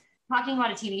was talking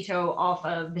about a TV show off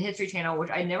of the History Channel, which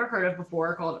I'd never heard of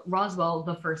before, called Roswell,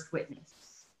 the First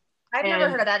Witness. I've never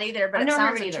heard of that either, but it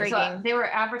sounds intriguing. So they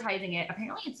were advertising it.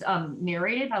 Apparently it's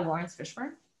narrated by Lawrence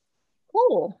Fishburne.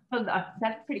 Cool. So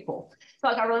that's pretty cool. So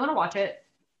like, I really want to watch it.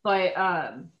 But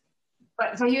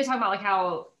so he was talking about like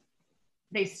how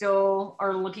they still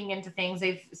are looking into things.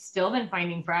 They've still been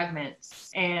finding fragments.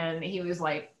 And he was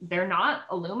like, they're not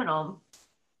aluminum.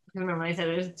 Remember when I said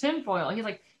it was tinfoil? He's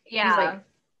like,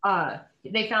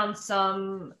 they found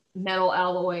some metal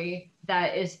alloy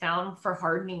that is found for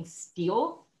hardening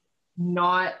steel,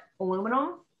 not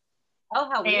aluminum. Oh,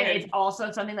 how weird. And it's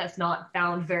also something that's not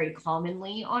found very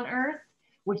commonly on Earth,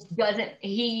 which doesn't,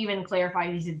 he even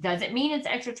clarified, he said, doesn't mean it's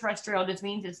extraterrestrial, just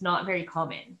means it's not very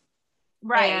common.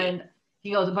 Right. And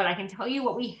he goes, but I can tell you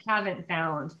what we haven't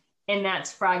found, and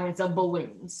that's fragments of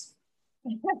balloons.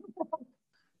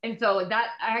 And so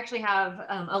that, I actually have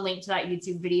a link to that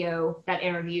YouTube video, that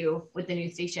interview with the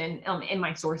news station in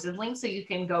my sources link, so you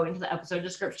can go into the episode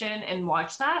description and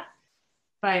watch that.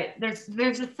 But there's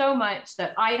just so much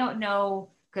that I don't know,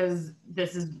 because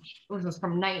this was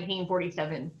from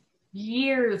 1947,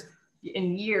 years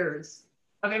and years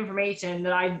of information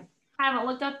that I haven't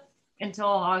looked up until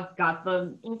I got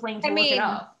the inkling to look it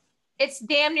up. It's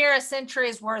damn near a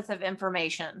century's worth of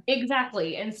information.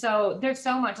 Exactly. And so there's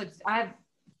so much, like, I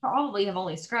probably have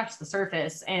only scratched the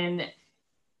surface, and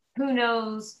who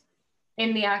knows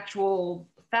in the actual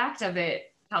fact of it,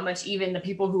 how much even the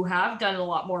people who have done a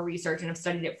lot more research and have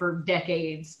studied it for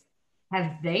decades,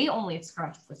 have they only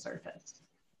scratched the surface?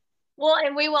 Well,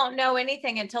 and we won't know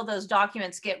anything until those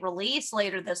documents get released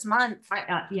later this month.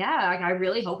 I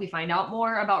really hope we find out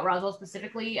more about Roswell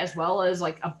specifically, as well as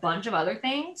like a bunch of other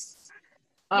things.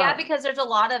 Yeah, because there's a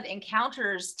lot of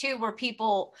encounters too, where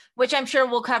people, which I'm sure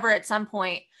we'll cover at some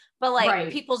point, but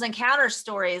like people's encounter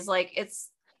stories, like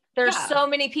there's so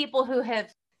many people who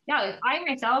have. Yeah, like I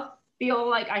myself feel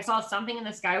like I saw something in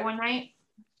the sky one night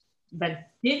that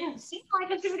didn't seem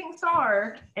like a shooting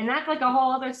star, and that's like a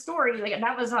whole other story. Like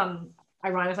that was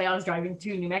ironically, I was driving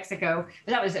to New Mexico,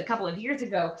 but that was a couple of years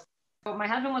ago. But my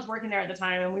husband was working there at the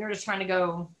time, and we were just trying to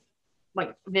go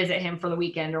like visit him for the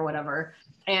weekend or whatever.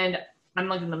 And I'm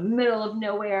like in the middle of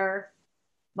nowhere,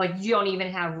 like you don't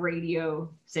even have radio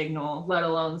signal, let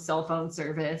alone cell phone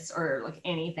service or like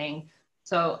anything.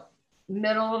 So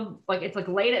middle of like, it's like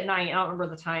late at night, I don't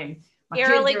remember the time.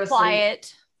 Eerily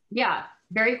quiet. Yeah,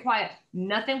 very quiet.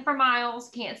 Nothing for miles,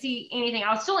 can't see anything.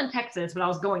 I was still in Texas, but I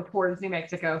was going towards New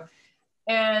Mexico.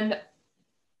 And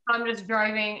I'm just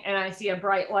driving and I see a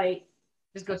bright light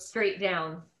just go straight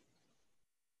down.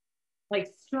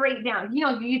 Like straight down. You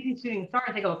know, you see shooting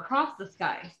stars, they go across the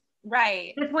sky.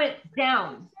 Right. It just went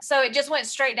down. So it just went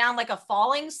straight down like a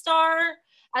falling star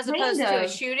as opposed to a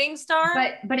shooting star?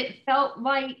 But it felt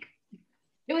like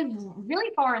it was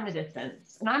really far in the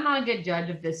distance. And I'm not a good judge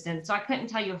of distance, so I couldn't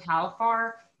tell you how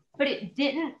far, but it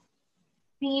didn't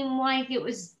seem like it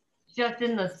was just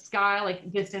in the sky,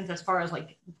 like distance as far as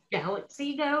like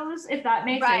galaxy goes, if that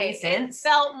makes any sense. It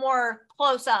felt more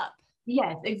close up.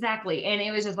 Yes, exactly. And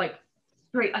it was just like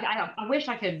straight. I wish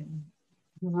I could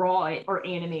draw it or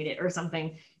animate it or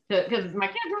something, because my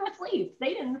kids were asleep.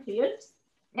 They didn't see it.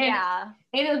 And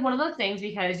it was one of those things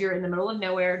because you're in the middle of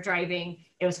nowhere driving.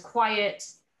 It was quiet.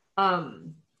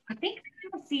 I think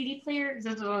I had a CD player, because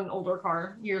this was an older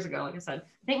car years ago, like I said.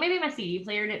 I think maybe my CD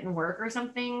player didn't work or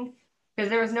something,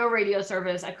 because there was no radio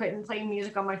service. I couldn't play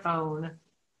music on my phone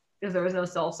because there was no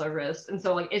cell service. And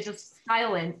so like it's just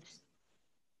silent.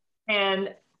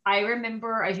 And I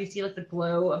remember as you see like the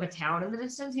glow of a town in the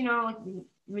distance, you know, like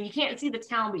when you can't see the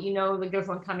town, but you know like there's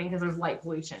one coming because there's light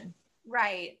pollution.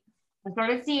 Right. I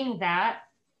started seeing that.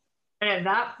 And at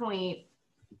that point,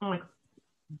 I'm like,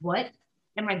 what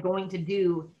am I going to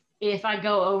do if I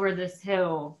go over this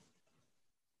hill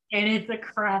and it's a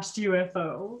crashed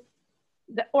UFO?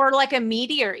 Or like a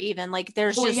meteor even, like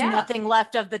there's just nothing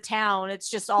left of the town. It's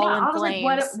just all in flames.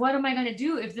 Like, what am I going to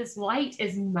do if this light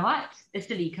is not the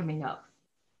city coming up?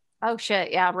 Oh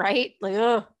shit. Yeah. Right. Like,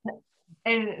 ugh.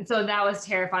 And so that was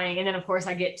terrifying. And then of course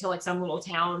I get to like some little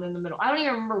town in the middle. I don't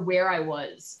even remember where I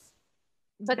was.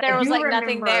 But there was like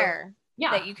nothing there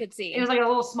that you could see. It was like a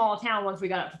little small town once we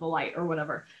got up to the light or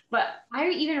whatever. But I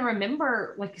even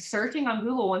remember like searching on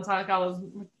Google once I was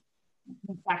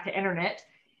back to internet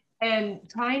and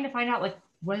trying to find out like,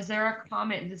 was there a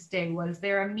comet this day? Was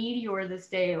there a meteor this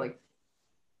day? Like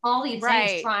all these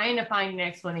things, trying to find an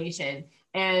explanation.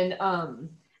 And I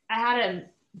had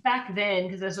back then,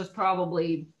 because this was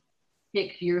probably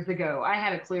 6 years ago, I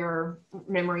had a clearer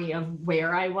memory of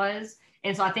where I was.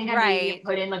 And so I think I maybe Right.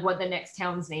 put in like what the next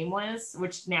town's name was,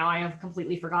 which now I have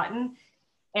completely forgotten.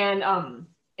 And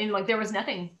like there was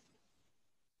nothing.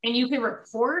 And you could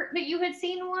report that you had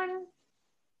seen one,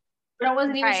 but I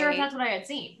wasn't even sure if Right. that's what I had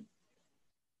seen.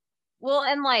 Well,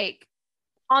 and like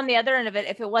on the other end of it,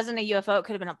 if it wasn't a UFO, it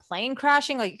could have been a plane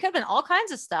crashing. Like it could have been all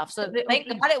kinds of stuff. So thank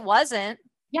God it wasn't.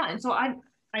 Yeah, and so I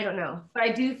don't know, but I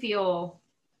do feel,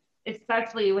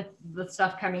 especially with the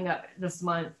stuff coming up this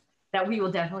month, that we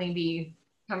will definitely be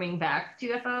coming back to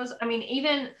UFOs. I mean,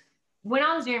 even when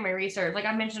I was doing my research, like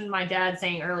I mentioned my dad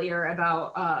saying earlier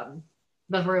about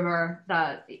the rumor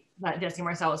that Jesse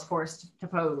Marcel was forced to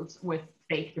pose with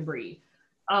fake debris.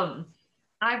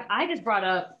 I just brought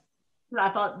up that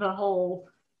I thought the whole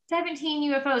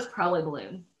 17 UFOs probably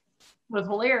balloon was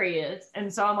hilarious.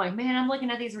 And so I'm like, man, I'm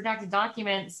looking at these redacted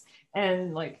documents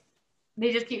and like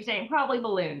they just keep saying probably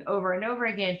balloon over and over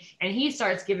again. And he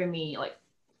starts giving me like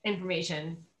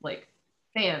information like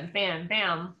bam, bam,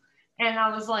 bam. And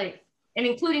I was like, and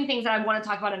including things that I want to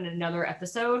talk about in another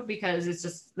episode because it's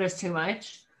just there's too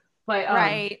much. But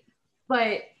Right.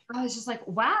 but I was just like,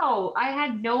 wow, I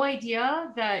had no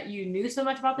idea that you knew so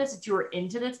much about this, that you were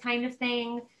into this kind of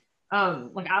thing.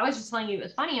 Like I was just telling you it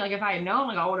was funny. Like if I had known,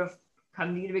 like I would have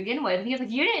come to you to begin with. And he was like,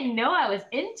 you didn't know I was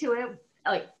into it,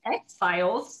 like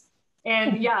X-Files.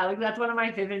 And yeah, like that's one of my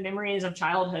vivid memories of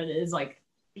childhood is like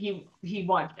he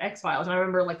watched X-Files. And I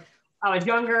remember like I was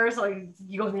younger, so like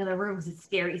you go in the other rooms, it's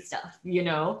scary stuff, you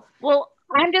know? Well,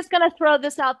 I'm just going to throw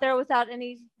this out there without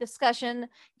any discussion.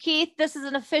 Keith, this is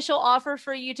an official offer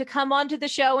for you to come onto the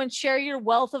show and share your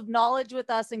wealth of knowledge with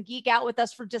us and geek out with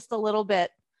us for just a little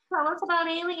bit. Tell us about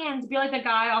aliens. Be like the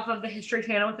guy off of the History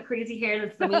Channel with the crazy hair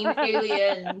that's the meme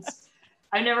Aliens.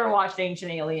 I've never watched Ancient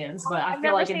Aliens, but I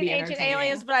feel like it'd be Ancient entertaining.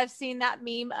 Aliens, but I've seen that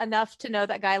meme enough to know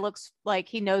that guy looks like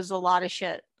he knows a lot of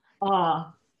shit.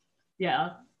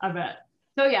 Yeah, I bet.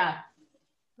 So yeah,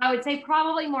 I would say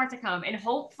probably more to come. And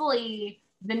hopefully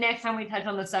the next time we touch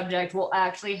on the subject, we'll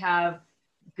actually have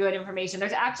good information.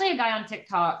 There's actually a guy on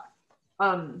TikTok,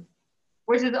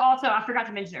 which is also, I forgot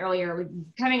to mention earlier,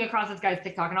 coming across this guy's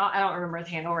TikTok, and I don't remember his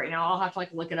handle right now. I'll have to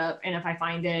like look it up. And if I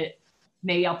find it,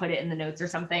 maybe I'll put it in the notes or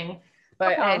something.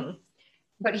 But, Okay.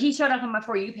 But he showed up on my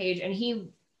For You page and he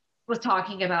was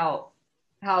talking about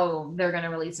how they're going to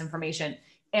release information.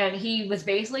 And he was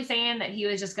basically saying that he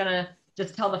was just going to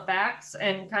just tell the facts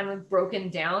and kind of broken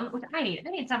down, which I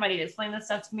need somebody to explain this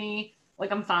stuff to me.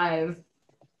 Like I'm 5.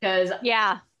 Because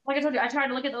Yeah. like I told you, I tried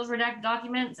to look at those redacted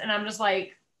documents and I'm just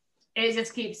like, it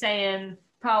just keeps saying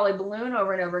probably balloon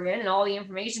over and over again. And all the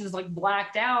information is like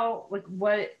blacked out. Like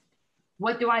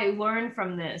what do I learn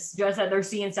from this? Just that they're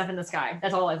seeing stuff in the sky.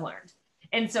 That's all I've learned.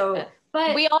 And so,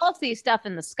 but we all see stuff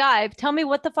in the sky. Tell me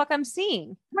what the fuck I'm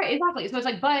seeing. Right, exactly. So it's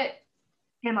like, but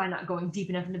am I not going deep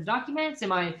enough into the documents?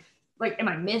 Am I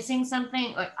missing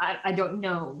something? Like, I don't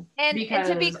know. And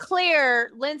to be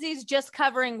clear, Lindsay's just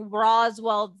covering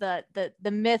Roswell,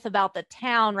 the myth about the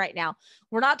town right now.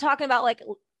 We're not talking about like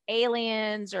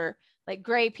aliens or like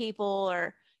gray people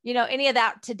or any of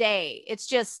that today. It's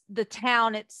just the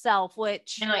town itself,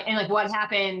 which and like what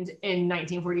happened in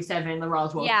 1947, the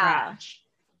Roswell crash.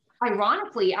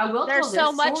 Ironically, I will there's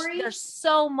tell so this much story. There's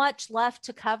so much left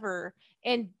to cover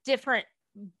in different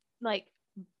like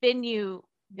venues,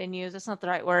 that's not the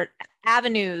right word,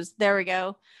 avenues, there we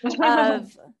go,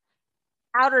 of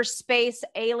outer space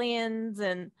aliens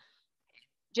and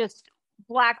just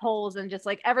black holes and just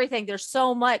like everything. There's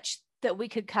so much that we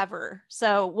could cover.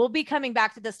 So we'll be coming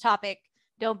back to this topic.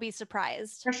 Don't be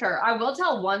surprised. For sure. I will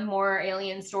tell one more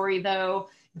alien story though,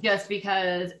 just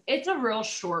because it's a real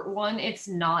short one. It's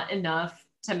not enough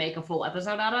to make a full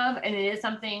episode out of. And it is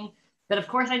something that, of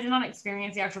course, I did not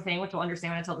experience the actual thing, which you'll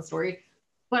understand when I tell the story,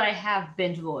 but I have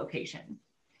been to the location.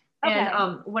 Okay.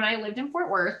 And when I lived in Fort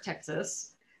Worth,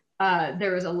 Texas,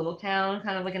 there was a little town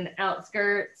kind of like in the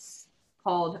outskirts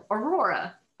called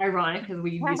Aurora. Ironic because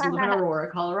we used to live in Aurora,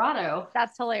 Colorado.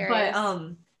 That's hilarious.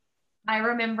 But I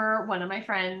remember one of my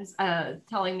friends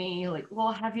telling me like,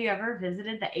 well, have you ever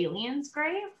visited the alien's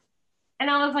grave?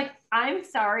 And I was like, I'm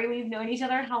sorry, we've known each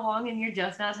other how long and you're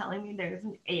just now telling me there's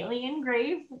an alien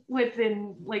grave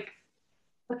within like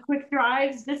a quick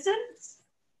drive distance?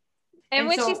 And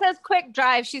when she says quick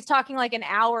drive, she's talking like an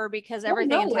hour because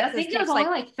everything in Texas I think it was only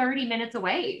like 30 minutes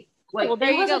away. Like, well,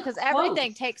 there you go, because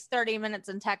everything takes 30 minutes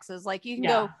in Texas. Like you can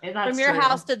go from your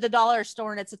house to the dollar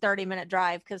store and it's a 30-minute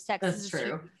drive because Texas is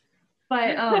true.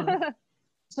 But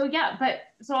so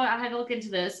I had to look into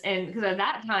this, and because at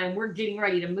that time we're getting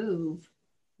ready to move.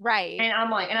 Right. And I'm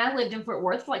like, and I lived in Fort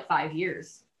Worth for like 5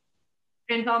 years.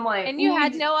 And so I'm like, and you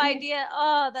had no idea.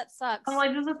 Oh, that sucks. I'm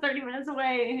like, this is 30 minutes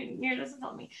away. And you're just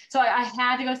telling me. So I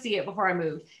had to go see it before I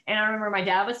moved. And I remember my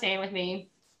dad was staying with me.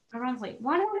 And I was like,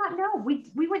 why did I not know?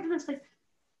 We went to this place.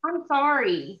 I'm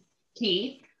sorry,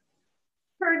 Keith,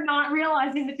 for not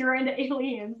realizing that you're into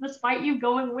aliens, despite you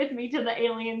going with me to the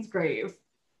alien's grave.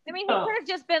 I mean, he could have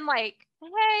just been like,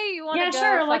 hey, you want to go?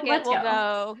 Sure, Fuck like, it, let's we'll go.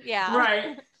 go. Yeah.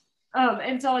 Right.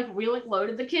 And so like we like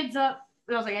loaded the kids up.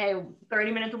 And I was like, hey,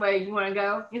 30 minutes away, you want to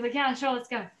go? He's like, yeah, sure, let's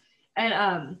go.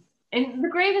 And the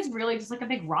grave is really just like a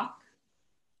big rock.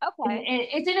 Okay. And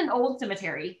it's in an old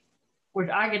cemetery, which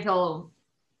I could tell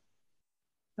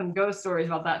some ghost stories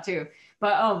about that too.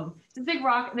 But it's a big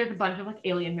rock and there's a bunch of like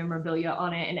alien memorabilia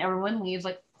on it, and everyone leaves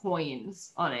like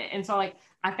coins on it. And so like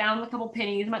I found a couple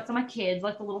pennies, so my kids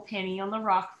like the little penny on the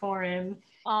rock for him.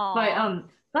 Aww.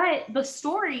 But the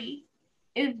story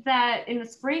is that in the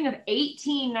spring of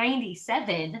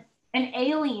 1897, an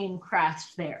alien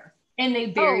crashed there and they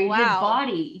buried his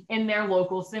body in their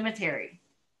local cemetery.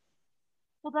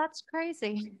 Well, that's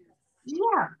crazy.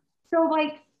 Yeah. So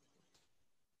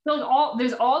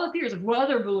there's all the theories of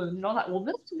weather balloons and all that. Well,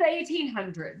 this is the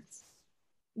 1800s.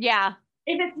 Yeah.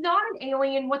 If it's not an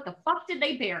alien, what the fuck did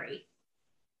they bury?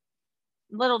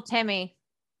 Little Timmy.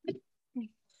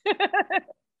 So,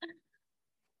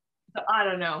 I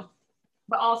don't know.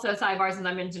 But also, sidebar, since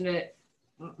I mentioned it,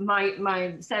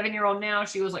 my 7-year-old now,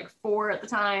 she was like 4 at the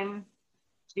time.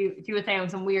 She was saying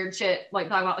some weird shit, like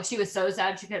talking about she was so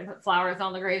sad she couldn't put flowers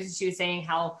on the graves, and she was saying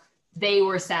how they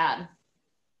were sad.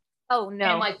 Oh no.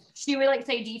 And like she would like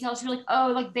say details. She was like,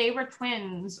 oh, like they were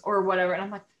twins or whatever. And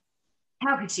I'm like,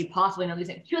 how could she possibly know these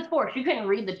things? She was 4. She couldn't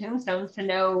read the tombstones to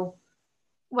know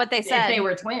what they said. If they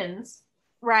were twins.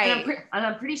 Right. And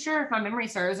I'm pretty sure if my memory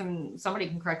serves, and somebody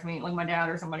can correct me, like my dad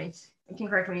or somebody can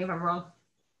correct me if I'm wrong.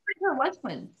 Pretty sure it was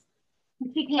twins.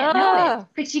 She can't know it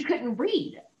because she couldn't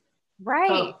read. Right.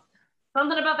 So,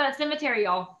 something about that cemetery,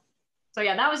 y'all. So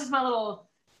yeah, that was just my little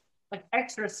like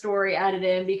extra story added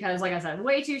in because, like I said,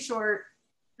 way too short.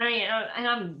 And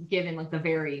I'm giving like the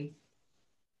very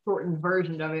shortened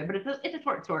version of it, but it's a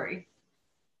short story.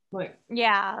 Like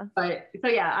yeah. But so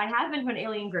yeah, I have been to an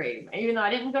alien grave, even though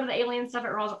I didn't go to the alien stuff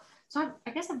at Roswell. So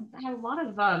I guess I've had a lot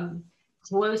of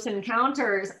close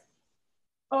encounters.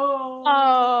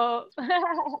 Oh.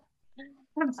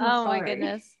 I'm so oh sorry. my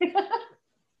goodness.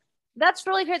 That's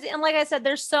really crazy. And like I said,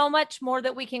 there's so much more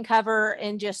that we can cover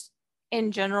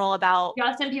in general about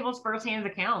Justin people's firsthand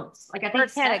accounts. Like I think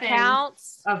firsthand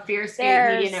accounts of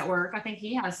Fearscape Media Network. I think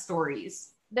he has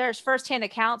stories. There's firsthand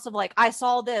accounts of like I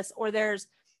saw this, or there's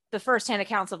the firsthand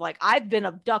accounts of like I've been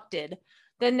abducted.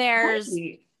 Then there's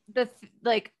the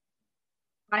like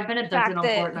I've been abducted on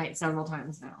Fortnite several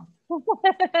times now.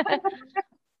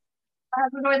 I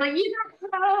was always like, you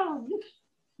don't know.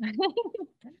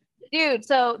 Dude,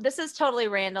 so this is totally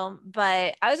random,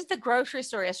 but I was at the grocery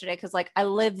store yesterday because like I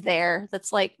live there.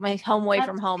 That's like my home away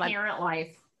from home. Parent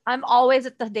life. I'm always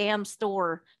at the damn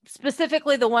store,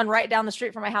 specifically the one right down the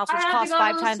street from my house, which costs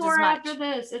 5 times as much. After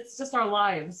this, it's just our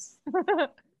lives.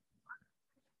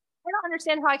 I don't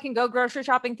understand how I can go grocery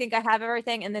shopping, think I have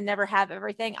everything, and then never have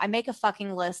everything. I make a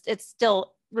fucking list. It's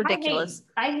still ridiculous.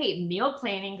 I hate meal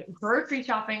planning, grocery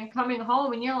shopping, coming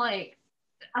home, and you're like,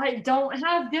 I don't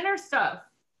have dinner stuff.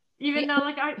 Even though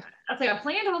like I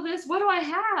planned all this, what do I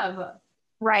have?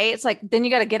 Right. It's like, then you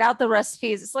got to get out the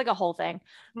recipes. It's like a whole thing.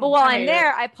 But while I'm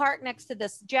there, I park next to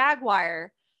this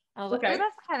Jaguar. I was like, oh,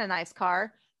 that's kind of nice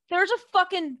car. There's a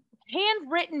fucking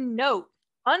handwritten note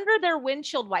under their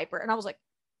windshield wiper. And I was like,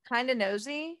 kind of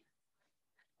nosy.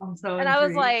 I'm so and I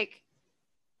was like,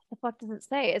 what the fuck does it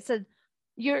say? It said,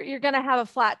 you're going to have a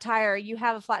flat tire. You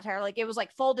have a flat tire. Like it was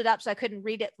like folded up. So I couldn't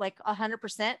read it like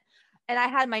 100%. And I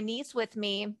had my niece with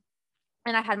me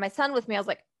and I had my son with me. I was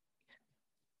like,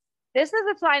 this is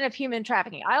a sign of human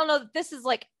trafficking. I don't know that this is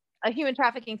like a human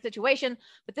trafficking situation,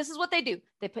 but this is what they do.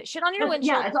 They put shit on your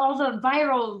windshield. Yeah, it's all the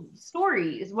viral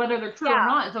stories, whether they're true or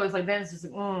not. It's always like, then it's just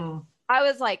like, I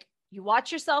was like, you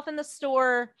watch yourself in the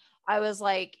store. I was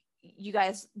like, you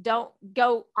guys don't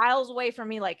go aisles away from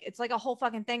me. Like, it's like a whole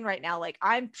fucking thing right now. Like,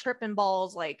 I'm tripping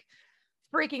balls, like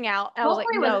freaking out. And I was like,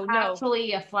 no,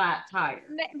 actually a flat tire.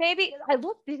 Maybe I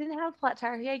looked, they didn't have a flat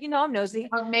tire. Yeah, you know, I'm nosy.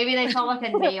 Or maybe they saw like a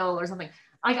nail or something.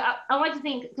 I like to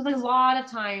think because there's a lot of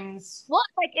times. Well,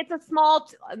 like it's a small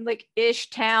like ish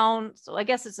town, so I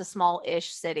guess it's a small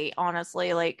ish city.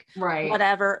 Honestly, like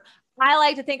whatever. I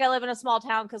like to think I live in a small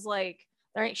town because like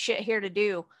there ain't shit here to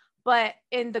do. But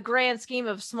in the grand scheme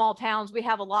of small towns, we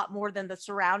have a lot more than the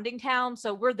surrounding towns.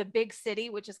 So we're the big city,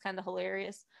 which is kind of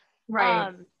hilarious.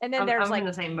 Right. And then there's I'm like in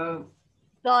the same boat.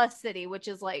 The city, which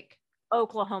is like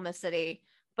Oklahoma City,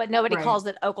 but nobody Right. calls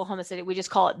it Oklahoma City. We just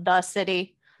call it the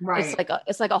city. Right.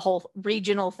 It's like a whole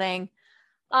regional thing.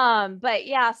 But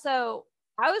yeah, so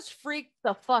I was freaked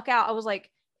the fuck out. I was like,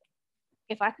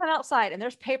 if I come outside and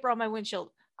there's paper on my windshield,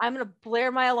 I'm gonna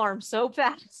blare my alarm so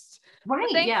fast. Right.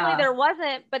 But thankfully Yeah. there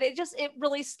wasn't, but it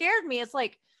really scared me. It's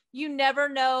like you never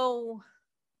know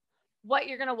what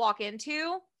you're gonna walk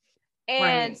into.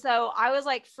 And Right. so I was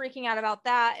like freaking out about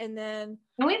that. And then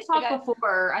And we've talked Like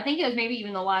before, I think it was maybe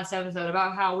even the last episode,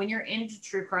 about how when you're into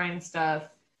true crime stuff,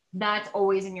 that's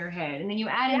always in your head. And then you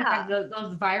add in the fact that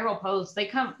those viral posts, they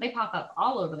pop up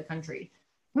all over the country.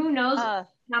 Who knows how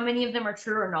many of them are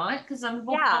true or not? Because some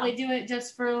people probably do it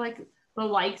just for like the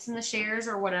likes and the shares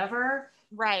or whatever.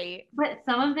 right. But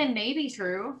some of them may be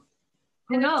true.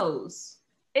 Who And knows?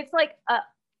 It's like a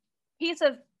piece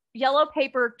of yellow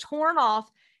paper torn off,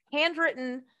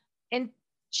 handwritten, and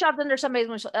shoved under somebody's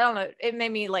windshield. I don't know. It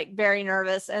made me like very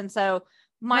nervous. And so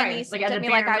my niece looked at me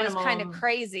like I was kind of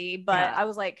crazy, but I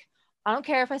was like, I don't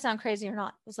care if I sound crazy or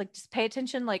not. I was like, just pay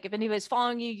attention. Like if anybody's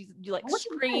following you, you like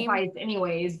scream. Advice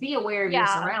anyways, be aware of your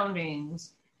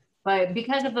surroundings. But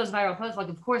because of those viral posts, like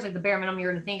of course, like the bare minimum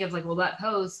you're gonna think of, like, well, that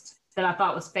post that I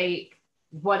thought was fake,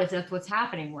 what if that's what's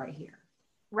happening right here?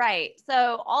 Right.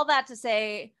 So all that to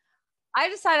say, I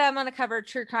decided I'm gonna cover a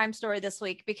true crime story this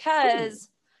week because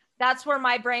that's where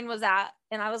my brain was at.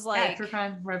 And I was like, true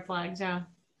crime, red flags,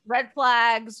 red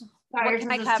flags. What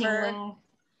can I cover?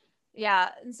 Yeah.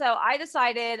 And so I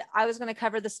decided I was going to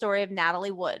cover the story of Natalie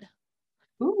Wood.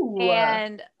 Ooh.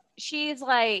 And she's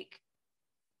like,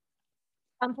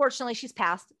 unfortunately, she's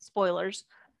passed. Spoilers.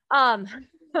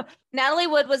 Natalie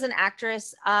Wood was an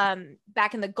actress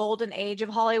back in the golden age of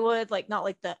Hollywood, like not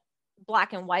like the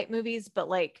black and white movies, but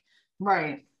like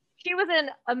she was in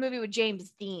a movie with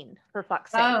James Dean, for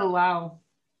fuck's sake. Oh, wow.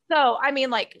 So, I mean,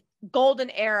 like golden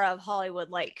era of Hollywood,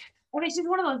 like. I mean, she's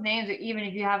one of those names that even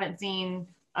if you haven't seen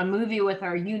a movie with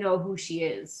her, you know who she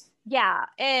is. Yeah.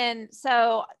 And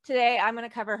so today I'm going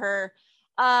to cover her.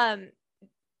 I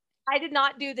did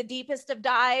not do the deepest of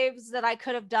dives that I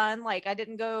could have done. Like I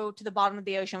didn't go to the bottom of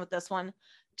the ocean with this one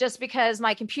just because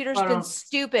my computer's been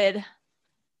stupid.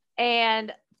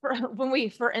 And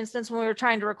for instance, when we were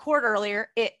trying to record earlier,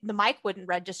 the mic wouldn't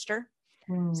register.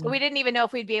 So we didn't even know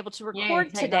if we'd be able to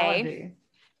record today.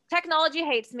 Technology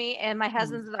hates me, and my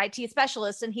husband's an IT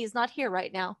specialist and he's not here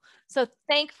right now. So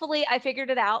thankfully I figured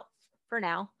it out for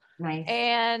now. Nice.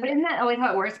 And but isn't that always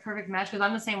how it works? Perfect match. Because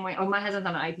I'm the same way. Oh, my husband's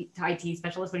an IT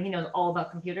specialist, but he knows all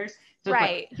about computers. So it's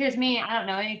like, here's me. I don't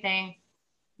know anything.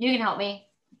 You can help me.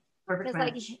 Perfect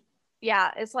match. Like,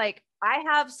 yeah, it's like I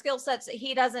have skill sets that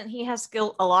he doesn't. He has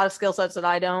a lot of skill sets that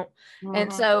I don't.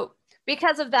 And so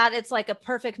because of that, it's like a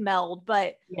perfect meld.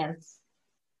 But yes,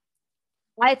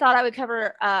 I thought I would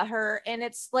cover her, and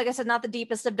it's like I said, not the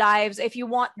deepest of dives. If you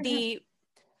want the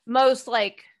most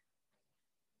like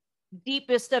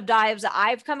deepest of dives that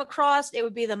I've come across, it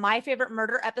would be the My Favorite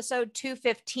Murder episode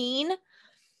 215.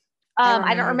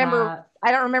 I don't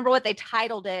remember what they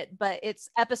titled it, but it's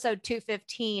episode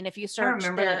 215. If you search, I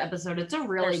remember that episode. It's a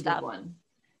really good one.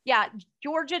 Yeah,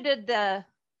 Georgia did I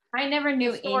never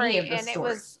knew any of the and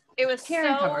stories. it was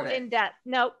so in depth.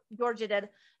 Nope, Georgia did,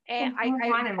 and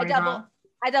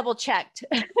I double checked.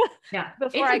 Yeah,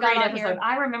 before I got on here.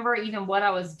 I remember even what I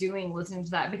was doing listening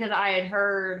to that because I had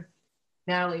heard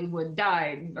Natalie Wood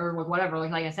died or whatever.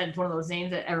 Like I said, it's one of those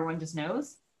names that everyone just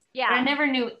knows. Yeah. But I never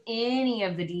knew any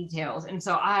of the details. And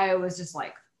so I was just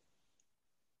like,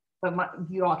 but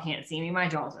you all can't see me. My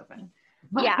jaw's open.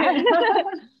 Yeah.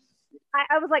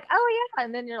 I was like, oh yeah.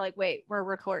 And then you're like, wait, we're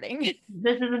recording.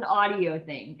 This is an audio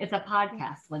thing. It's a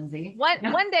podcast, Lindsay.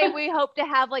 One day we hope to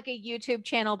have like a YouTube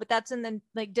channel, but that's in the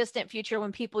like distant future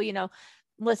when people,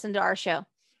 listen to our show.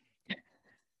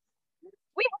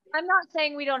 I'm not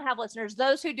saying we don't have listeners.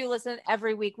 Those who do listen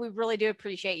every week, we really do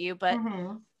appreciate you. But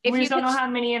if we just don't know how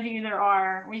many of you there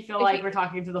are, we feel like we're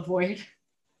talking to the void.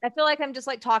 I feel like I'm just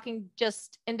like talking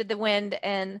just into the wind.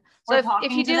 And so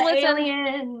if you do listen,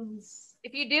 aliens.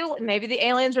 If you do, maybe the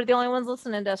aliens are the only ones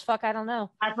listening to us. Fuck, I don't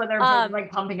know. That's what they're like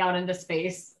pumping out into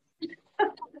space.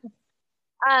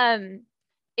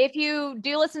 If you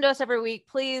do listen to us every week,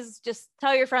 please just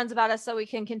tell your friends about us so we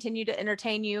can continue to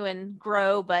entertain you and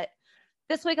grow. But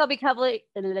this week I'll be covering.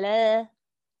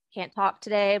 Can't talk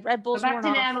today. Red Bull's back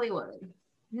to Natalie Wood.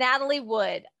 Natalie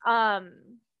Wood.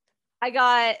 I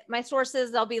got my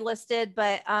sources. They'll be listed,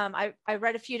 but I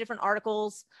read a few different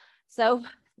articles. So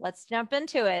let's jump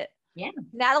into it. Yeah.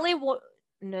 Natalie Wood.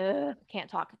 No, can't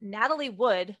talk. Natalie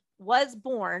Wood was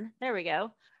born. There we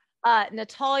go.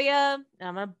 Natalia.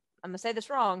 I'm gonna say this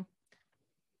wrong.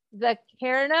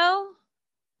 Zakarno.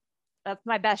 That's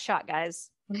my best shot, guys.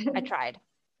 I tried.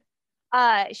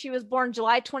 She was born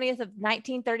July 20th of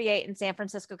 1938 in San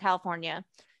Francisco, California.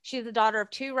 She's the daughter of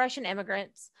 2 Russian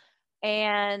immigrants.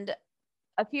 And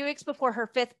a few weeks before her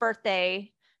 5th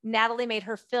birthday, Natalie made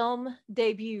her film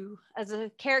debut as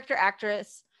a character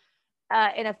actress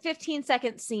in a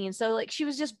 15-second scene. So like she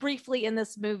was just briefly in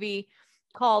this movie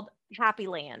called Happy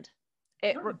Land.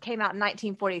 It came out in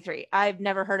 1943. I've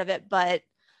never heard of it, but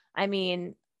I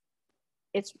mean,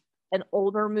 it's an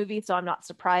older movie, so I'm not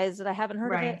surprised that I haven't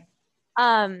heard of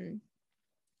it.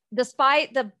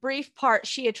 Despite the brief part,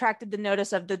 she attracted the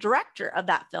notice of the director of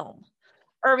that film,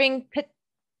 Irving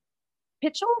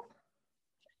Pitchell.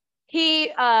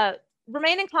 He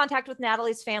remained in contact with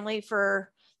Natalie's family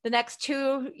for the next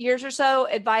 2 years or so,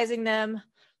 advising them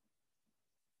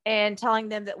and telling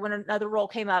them that when another role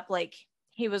came up, like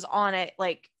he was on it,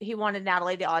 like he wanted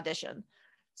Natalie to audition.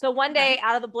 So one day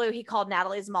out of the blue, he called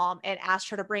Natalie's mom and asked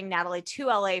her to bring Natalie to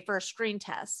LA for a screen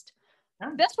test.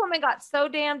 This woman got so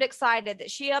damned excited that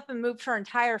she up and moved her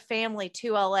entire family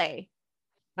to LA.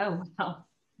 Oh, wow.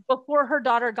 Before her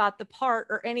daughter got the part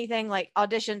or anything, like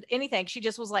auditioned, anything. She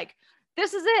just was like,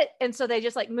 this is it. And so they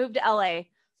just like moved to LA.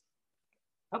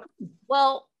 Okay.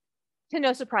 Well, to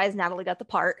no surprise, Natalie got the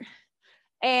part.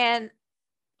 And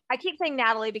I keep saying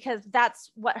Natalie because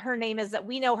that's what her name is that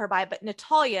we know her by, but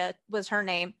Natalia was her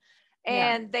name.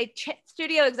 And they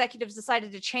studio executives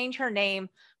decided to change her name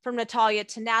from Natalia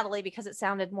to Natalie because it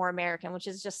sounded more American, which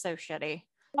is just so shitty.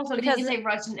 Also, because did you say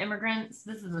Russian immigrants?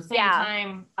 This is the same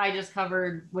time I just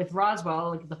covered with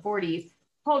Roswell, like the 40s.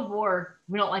 Cold War,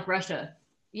 we don't like Russia.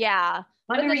 Yeah.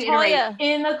 Let me reiterate,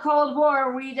 in the Cold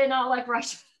War, we did not like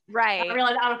Russia. Right. I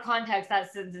realized out of context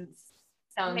that sentence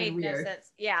sounded weird. No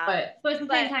sense. Yeah. But it's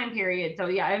the same time period. So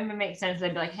yeah, it would make sense. They'd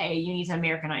be like, hey, you need to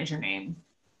Americanize your name.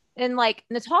 And like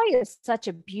Natalia is such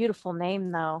a beautiful name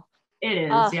though. It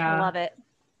is, I love it.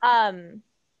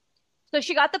 So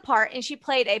she got the part and she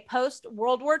played a post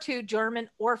World War II German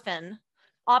orphan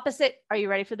opposite, are you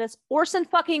ready for this? Orson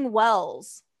fucking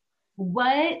Welles.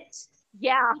 What?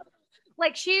 Yeah.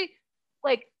 Like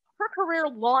her career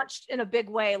launched in a big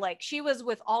way. Like she was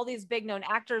with all these big known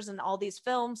actors in all these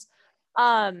films.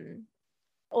 Orson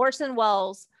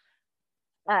Welles,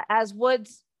 as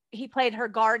Woods, he played her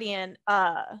guardian.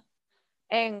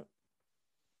 And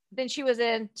then she was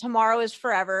in Tomorrow is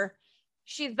Forever.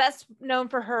 She's best known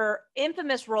for her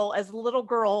infamous role as little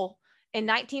girl in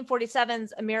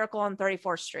 1947's A Miracle on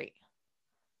 34th Street.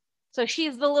 So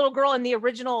she's the little girl in the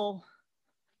original,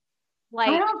 like,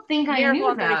 I don't think I Miracle knew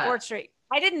on 34th that. Street.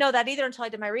 I didn't know that either until I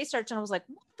did my research and I was like,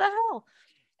 what the hell?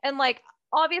 And like,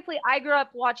 obviously I grew up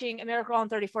watching A Miracle on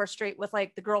 34th Street with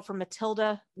like the girl from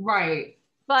Matilda. Right.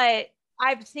 But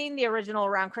I've seen the original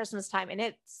around Christmas time and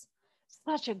it's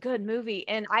such a good movie.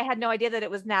 And I had no idea that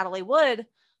it was Natalie Wood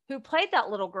who played that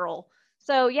little girl.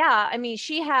 So yeah, I mean,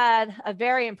 she had a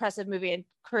very impressive movie and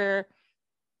career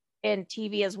in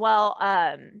TV as well.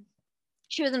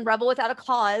 She was in Rebel Without a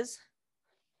Cause,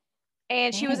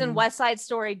 and she was in West Side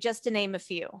Story, just to name a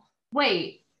few.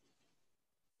 Wait.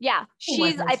 Yeah,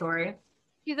 West Side Story.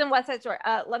 She's in West Side Story.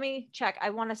 Let me check. I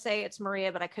want to say it's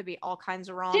Maria, but I could be all kinds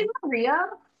of wrong. She's Maria?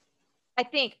 I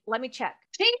think. Let me check.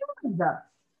 She is.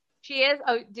 She is?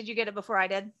 Oh, did you get it before I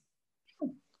did?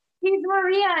 He's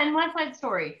Maria in West Side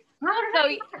Story. How did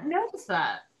I not notice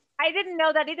that? I didn't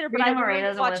know that either, but Rita I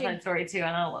Moreno's in West watching Side Story too,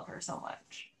 and I love her so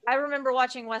much. I remember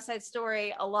watching West Side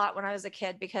Story a lot when I was a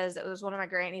kid because it was one of my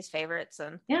granny's favorites,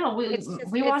 and yeah, we watched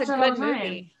it all the time.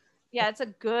 Movie. Yeah, it's a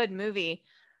good movie.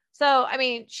 So I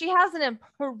mean, she has an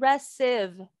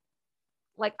impressive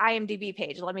like IMDb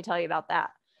page. Let me tell you about that.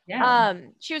 Yeah.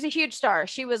 She was a huge star.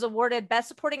 She was awarded Best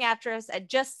Supporting Actress at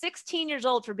just 16 years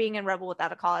old for being in Rebel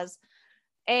Without a Cause.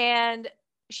 And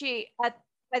she, by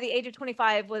the age of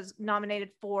 25, was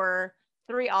nominated for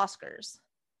 3 Oscars.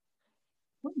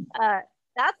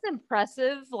 That's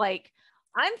impressive. Like,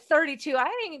 I'm 32. I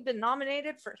haven't even been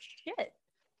nominated for shit.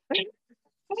 We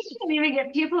can't even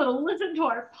get people to listen to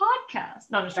our podcast.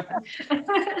 No, I'm just joking.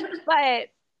 But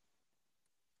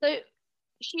so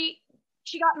she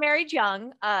got married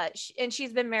young, and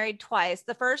she's been married twice.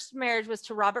 The first marriage was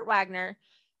to Robert Wagner,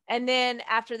 and then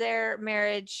after their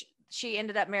marriage, she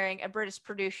ended up marrying a British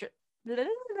producer.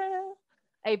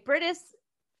 A British,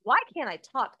 why can't I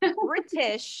talk?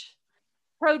 British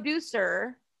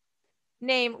producer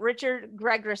named Richard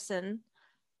Gregerson,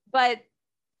 but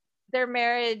their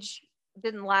marriage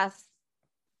didn't last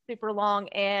super long,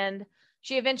 and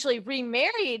she eventually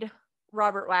remarried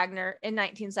Robert Wagner in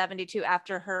 1972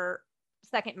 after her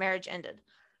second marriage ended.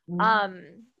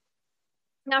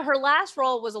 Now her last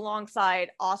role was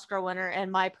alongside Oscar winner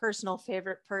and my personal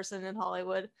favorite person in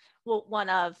Hollywood, well, one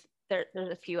of there's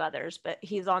a few others, but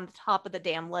he's on the top of the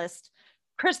damn list.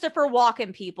 Christopher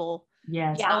Walken, people.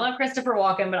 Yes, Yeah. I love Christopher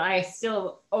Walken, but I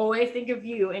still always think of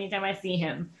you anytime I see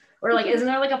him. Or like, isn't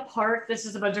there like a park that's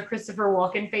just a bunch of Christopher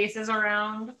Walken faces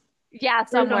around? Yeah, Or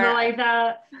something somewhere. like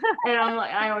that. And I'm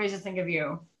like, I always just think of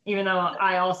you, even though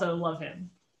I also love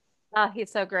him. Oh,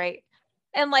 he's so great.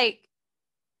 And like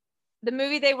the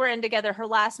movie they were in together, her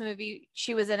last movie,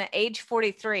 she was in at age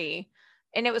 43,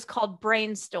 and it was called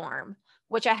Brainstorm,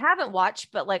 which I haven't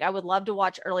watched, but like I would love to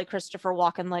watch early Christopher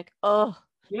Walken. Like, oh,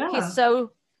 Yeah. he's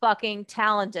so fucking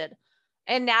talented.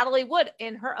 And Natalie Wood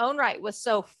in her own right was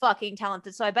so fucking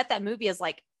talented. So I bet that movie is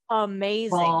like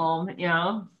amazing.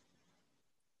 Yeah.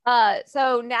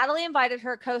 So Natalie invited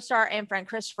her co-star and friend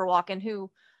Christopher Walken,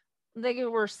 who they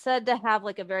were said to have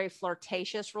like a very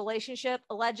flirtatious relationship,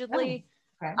 allegedly.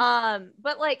 Oh, okay.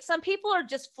 But like some people are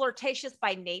just flirtatious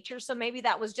by nature. So maybe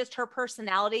that was just her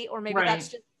personality, or maybe that's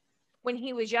just when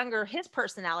he was younger, his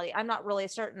personality. I'm not really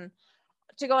certain.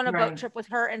 To go on a boat trip with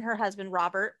her and her husband,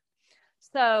 Robert.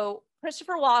 So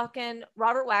Christopher Walken,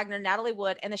 Robert Wagner, Natalie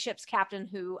Wood, and the ship's captain,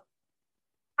 who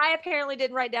I apparently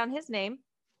didn't write down his name,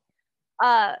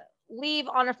 leave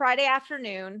on a Friday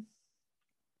afternoon.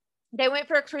 They went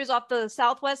for a cruise off the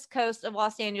southwest coast of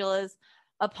Los Angeles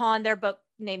upon their boat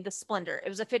named the Splendor. It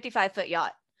was a 55-foot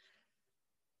yacht.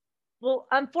 Well,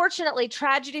 unfortunately,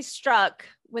 tragedy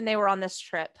when they were on this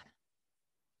trip.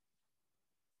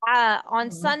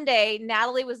 On Sunday,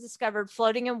 Natalie was discovered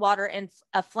floating in water in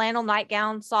a flannel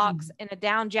nightgown, socks, and a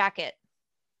down jacket.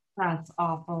 That's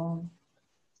awful.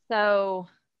 So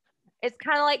it's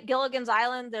kind of like Gilligan's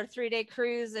Island. Their 3-day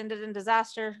cruise ended in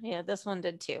disaster. Yeah, this one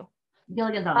did too.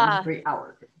 Gilligan's Island is 3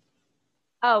 hours.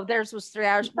 Oh, theirs was 3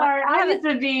 hours. Sorry, I used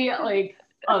to be like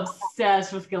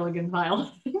obsessed with Gilligan's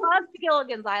Island. I loved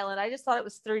Gilligan's Island. I just thought it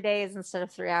was 3 days instead of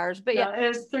 3 hours. But yeah, it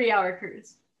was 3 hour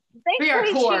cruise. 3 hour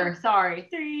tour. Sorry,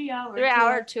 3 hour. 3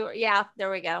 hour tour. Yeah,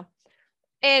 there we go.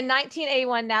 In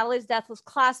 1981, Natalie's death was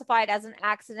classified as an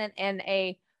accident and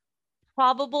a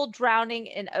probable drowning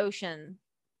in ocean.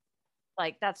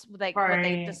 Like that's like what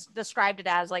they described it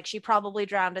as. Like she probably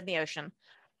drowned in the ocean.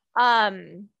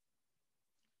 Prominent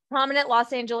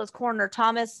Los Angeles coroner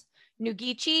Thomas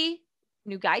Nagagachi,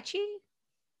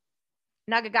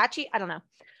 I don't know,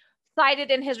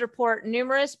 cited in his report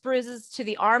numerous bruises to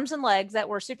the arms and legs that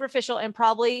were superficial and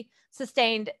probably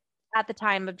sustained at the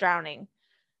time of drowning.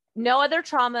 No other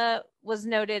trauma was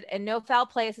noted and no foul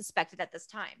play is suspected at this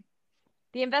time.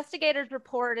 The investigators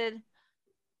report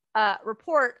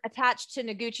attached to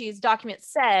Noguchi's document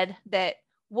said that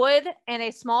Wood and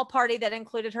a small party that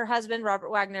included her husband,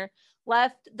 Robert Wagner,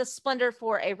 left the Splendor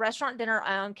for a restaurant dinner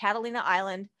on Catalina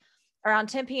Island around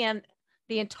 10 p.m.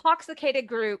 The intoxicated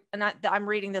group, and I'm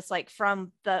reading this like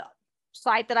from the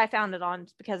site that I found it on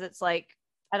because it's like,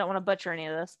 I don't want to butcher any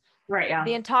of this. Right, yeah.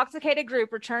 The intoxicated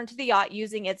group returned to the yacht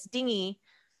using its dinghy,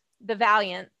 the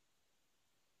Valiant.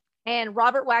 And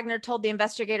Robert Wagner told the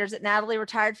investigators that Natalie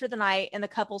retired for the night in the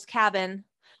couple's cabin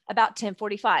about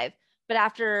 10:45. But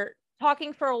after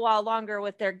talking for a while longer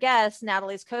with their guest,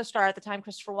 Natalie's co-star at the time,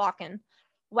 Christopher Walken,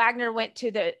 Wagner went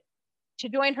to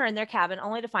join her in their cabin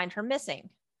only to find her missing.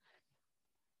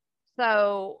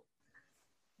 So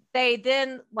they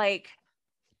then like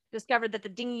discovered that the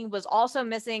dinghy was also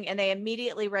missing and they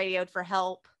immediately radioed for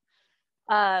help.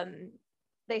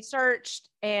 They searched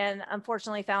and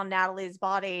unfortunately found Natalie's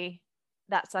body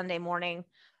that Sunday morning.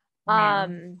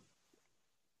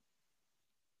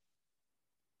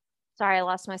 Sorry, I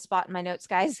lost my spot in my notes,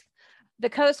 guys. The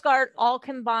Coast Guard all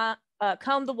combed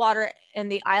the water in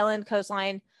the island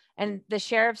coastline, and the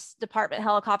sheriff's department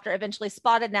helicopter eventually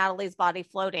spotted Natalie's body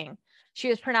floating. She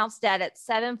was pronounced dead at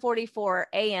 7:44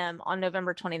 a.m. on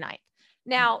November 29th.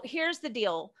 Now, here's the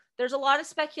deal. There's a lot of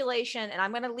speculation, and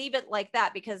I'm going to leave it like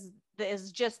that because it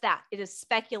is just that. It is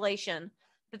speculation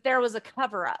that there was a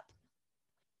cover-up,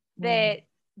 that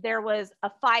there was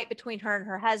a fight between her and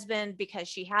her husband because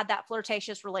she had that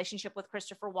flirtatious relationship with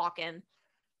Christopher Walken.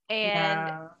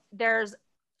 And there's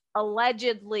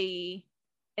allegedly,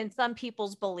 in some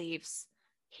people's beliefs,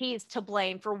 he's to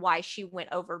blame for why she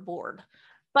went overboard.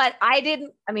 But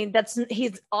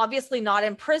he's obviously not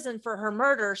in prison for her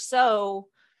murder. So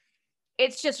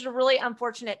it's just a really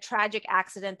unfortunate, tragic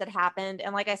accident that happened.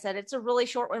 And like I said, it's a really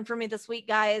short one for me this week,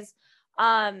 guys.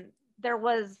 There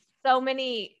was so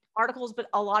many articles, but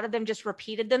a lot of them just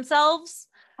repeated themselves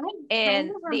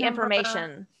and the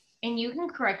information. And you can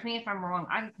correct me if I'm wrong.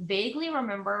 I vaguely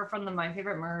remember from the My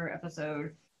Favorite Murder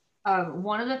episode,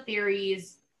 one of the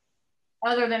theories,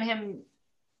 other than him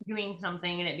doing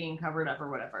something and it being covered up or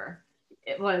whatever,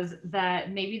 it was that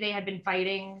maybe they had been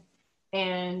fighting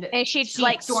and she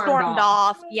like stormed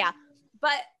off. Yeah.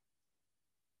 But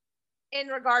in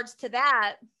regards to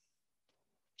that,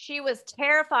 she was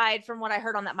terrified, from what I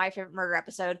heard on that My Favorite Murder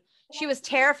episode. She was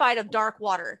terrified of dark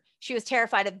water. She was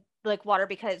terrified of like water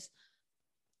because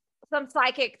some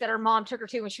psychic that her mom took her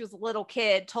to when she was a little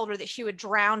kid told her that she would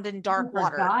drown in dark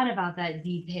water. I forgot about that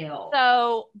detail.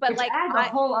 So, but which like adds a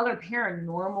whole other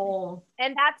paranormal.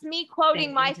 And that's me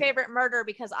quoting My Favorite Murder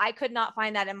because I could not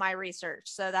find that in my research.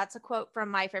 So that's a quote from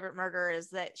My Favorite Murder, is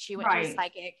that she went to a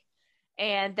psychic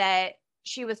and that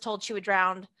she was told she would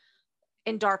drown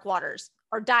in dark waters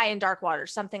or die in dark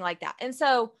waters, something like that. And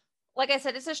so, like I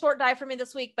said, it's a short dive for me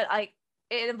this week, but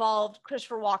it involved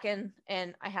Christopher Walken,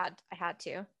 and I had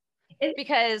to.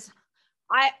 Because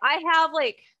I have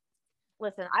like,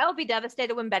 listen, I'll be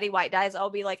devastated when Betty White dies. I'll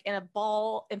be like in a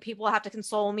ball and people have to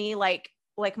console me like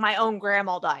my own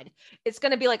grandma died. It's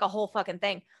going to be like a whole fucking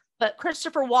thing. But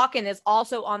Christopher Walken is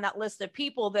also on that list of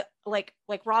people that like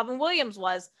Robin Williams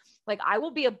was. Like, I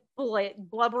will be a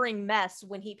blubbering mess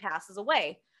when he passes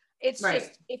away. It's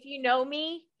just, if you know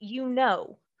me, you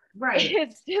know. Right.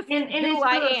 It's just and who it's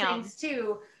I one of those am. things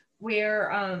too,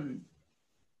 where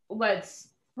let's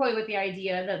probably with the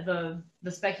idea that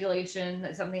the speculation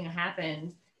that something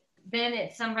happened, then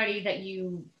it's somebody that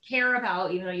you care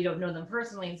about, even though you don't know them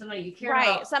personally, and somebody you care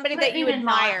about, somebody that you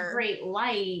admire, great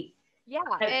light,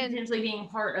 and potentially being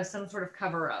part of some sort of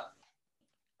cover up.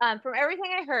 From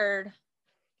everything I heard,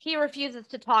 he refuses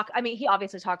to talk. I mean, he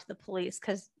obviously talked to the police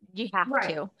because you have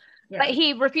to, but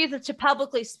he refuses to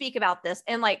publicly speak about this.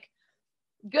 And like,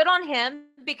 good on him,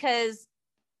 because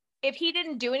if he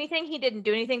didn't do anything, he didn't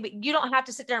do anything, but you don't have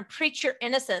to sit there and preach your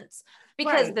innocence,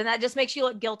 because then that just makes you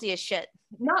look guilty as shit.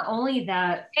 Not only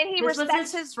that, and he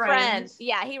respects his friend.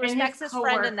 Yeah, he respects his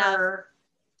friend enough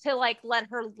to like let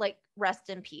her like rest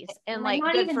in peace. And like,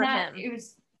 not good even for that, him. it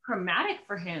was traumatic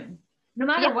for him. No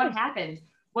matter what happened,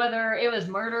 whether it was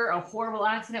murder, a horrible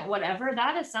accident, whatever,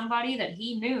 that is somebody that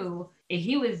he knew, if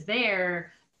he was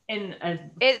there and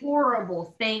a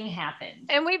horrible thing happened.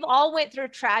 And we've all went through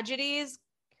tragedies,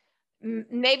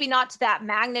 maybe not to that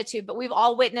magnitude, but we've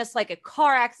all witnessed like a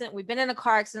car accident. We've been in a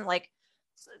car accident, like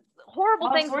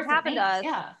horrible things have happened to us.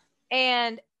 Yeah.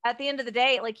 And at the end of the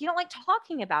day, like, you don't like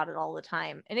talking about it all the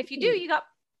time. And if you do, you got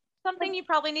something you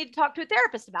probably need to talk to a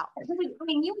therapist about. I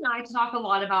mean, you and I talk a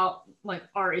lot about like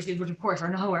our issues, which of course are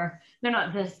nowhere. They're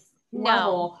not this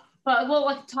level, but we'll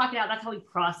like talk it out. That's how we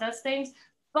process things.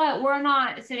 But we're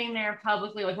not sitting there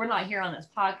publicly, like we're not here on this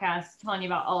podcast telling you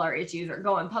about all our issues, or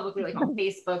going publicly like on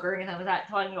Facebook or anything like that,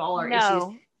 telling you all our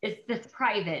issues. It's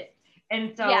private.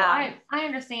 And so I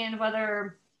understand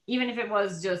whether, even if it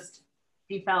was just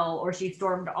she fell or she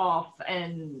stormed off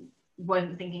and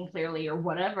wasn't thinking clearly or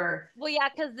whatever. Well, yeah,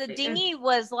 because the dinghy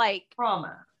was like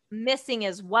trauma missing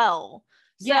as well.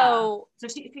 So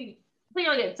she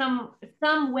clearly at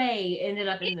some way ended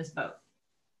up in this boat.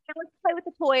 Let's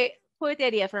play with the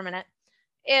idea for a minute.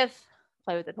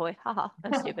 Play with the toy, haha,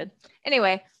 I'm stupid.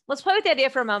 Anyway, let's play with the idea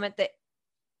for a moment that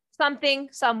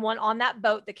someone on that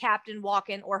boat, the captain,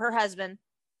 Walken, or her husband,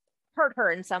 hurt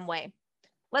her in some way.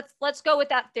 Let's go with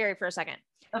that theory for a second.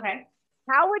 Okay.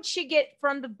 How would she get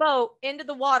from the boat into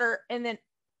the water, and then,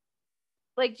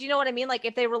 like, do you know what I mean? Like,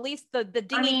 if they released the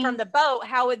dinghy from the boat,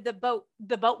 how would the boat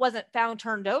wasn't found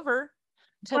turned over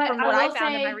from what I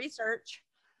found in my research.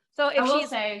 So if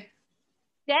she's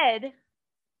dead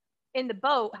in the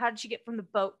boat, how did she get from the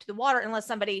boat to the water? Unless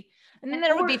somebody, and then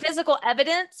there would be physical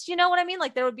evidence, you know what I mean?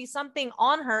 Like, there would be something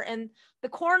on her, and the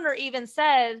coroner even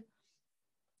said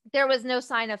there was no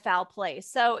sign of foul play.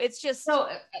 So it's just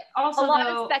also a lot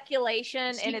of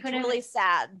speculation, and it's really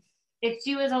sad. If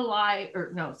she was alive,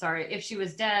 if she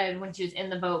was dead when she was in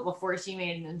the boat before she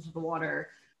made it into the water,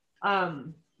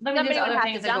 somebody would have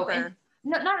to jump her.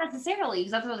 No, not necessarily,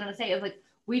 because that's what I was going to say. Is like,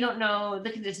 we don't know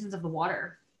the conditions of the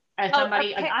water. As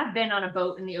somebody, like, I've been on a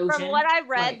boat in the ocean. From what I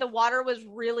read, the water was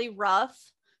really rough.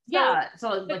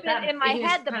 So like that, in my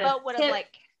head, the boat would have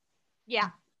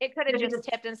it could have just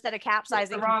tipped instead of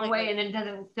capsizing the wrong way, and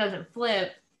it doesn't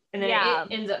flip, and then it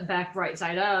ends up back right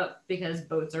side up, because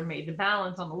boats are made to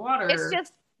balance on the water. It's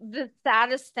just the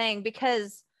saddest thing,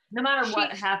 because no matter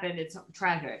what happened, it's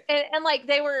tragic. And like,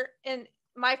 they were in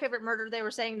My Favorite Murder, they were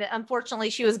saying that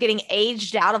unfortunately she was getting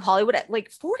aged out of Hollywood at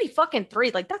like 43.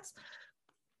 Like, that's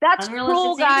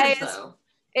cruel, guys.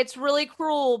 It's really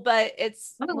cruel, but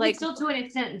it's like, we still to an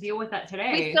extent deal with that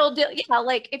today. We still do. Yeah.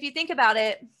 Like, if you think about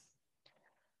it,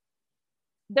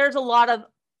 there's a lot of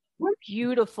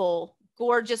beautiful,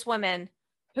 gorgeous women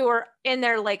who are in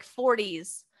their like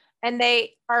 40s, and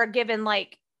they are given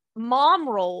like mom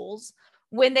roles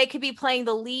when they could be playing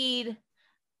the lead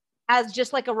as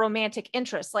just like a romantic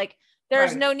interest. Like,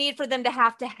 There's Right. no need for them to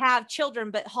have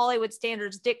children, but Hollywood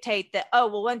standards dictate that, oh,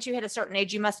 well, once you hit a certain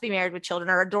age, you must be married with children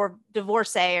or a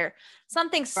divorcee or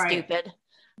something Right. stupid.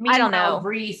 Meanwhile, I don't know.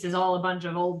 Grease is all a bunch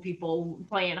of old people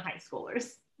playing high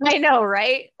schoolers. I know,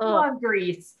 right? I Ugh. love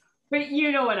Grease, but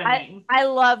you know what I mean. I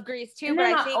love Grease too, And but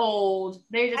they're I not think old.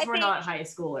 They just I were think- not high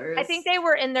schoolers. I think they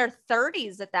were in their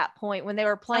 30s at that point when they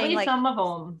were At playing least like some of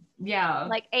them. Yeah.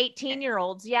 like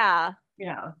 18-year-olds. Yeah.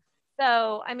 Yeah.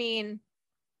 So, I mean,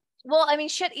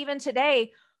 shit, even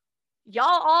today, y'all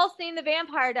all seen the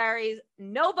Vampire Diaries.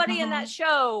 Nobody in that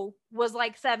show was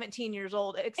like 17 years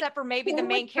old, except for maybe the Same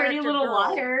main with Pretty character Little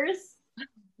girl, Liars.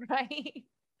 right?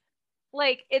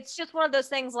 Like, it's just one of those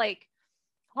things. Like,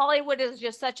 Hollywood is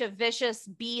just such a vicious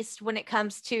beast when it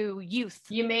comes to youth,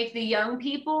 You make the young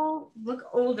people look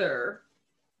older.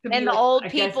 To and be, the old I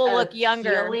guess, people look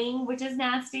younger. appealing, which is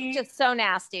nasty. Just so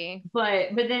nasty.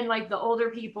 But then like the older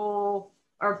people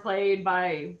are played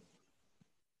by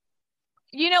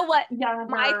You know what? younger.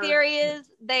 My theory is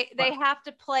they have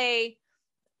to play.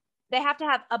 They have to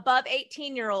have above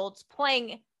 18-year-olds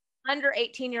playing under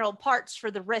 18-year-old parts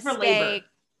for the for risque. labor.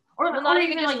 Or Well, not not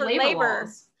even even just like for labor.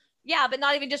 laws. Yeah, but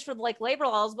not even just for like labor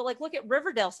laws, but like look at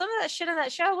Riverdale. Some of that shit in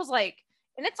that show was like,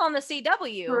 and it's on the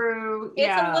CW. True. It's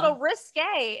Yeah. a little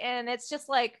risque, and it's just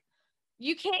like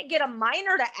you can't get a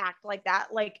minor to act like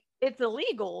that. Like it's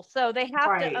illegal. So they have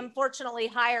Right. to unfortunately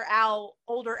hire out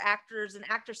older actors and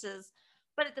actresses.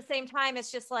 But at the same time,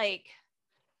 it's just like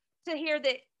to hear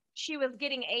that she was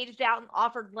getting aged out and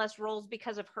offered less roles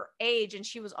because of her age, and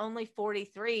she was only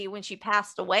 43 when she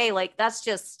passed away. Like it's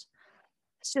just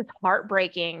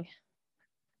heartbreaking.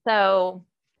 So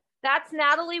that's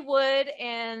Natalie Wood,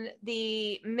 and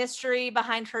the mystery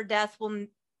behind her death will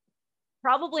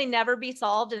probably never be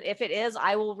solved. And if it is,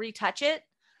 I will retouch it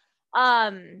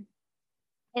in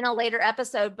a later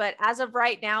episode. But as of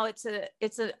right now, it's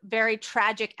a very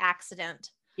tragic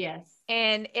accident. Yes.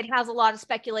 And it has a lot of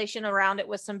speculation around it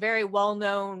with some very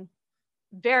well-known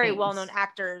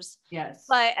actors. Yes.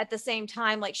 But at the same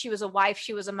time, like she was a wife,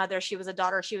 she was a mother, she was a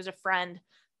daughter, she was a friend.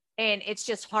 And it's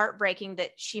just heartbreaking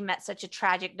that she met such a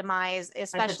tragic demise,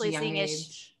 especially seeing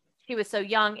as she was so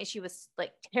young and she was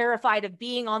like terrified of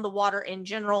being on the water in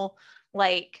general.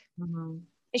 Like, and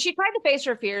she tried to face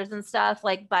her fears and stuff,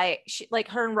 like like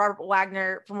her and Robert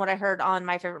Wagner, from what I heard on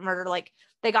My Favorite Murder, like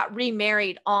they got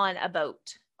remarried on a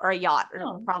boat or a yacht,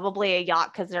 or probably a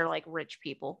yacht because they're like rich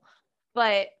people.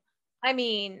 But I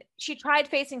mean, she tried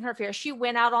facing her fear. She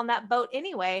went out on that boat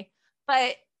anyway,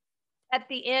 but at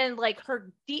the end, like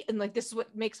and like this is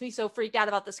what makes me so freaked out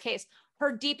about this case.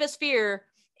 Her deepest fear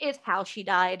is how she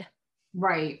died.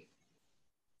 Right.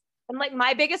 And like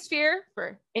my biggest fear,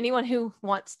 for anyone who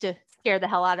wants to scare the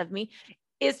hell out of me,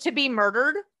 is to be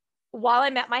murdered while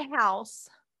I'm at my house,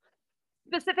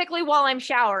 specifically while I'm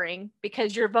showering,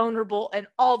 because you're vulnerable in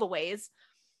all the ways.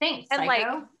 Thanks, And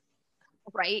Psycho.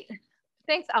 right.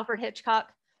 Thanks, Alfred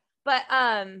Hitchcock. But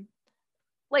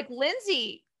like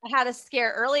Lindsay had a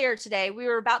scare earlier today. We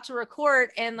were about to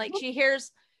record, and like she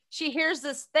hears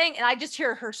this thing, and I just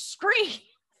hear her scream.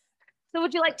 So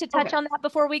would you like to touch on that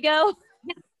before we go?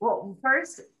 Well,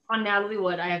 first on Natalie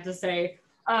Wood, I have to say,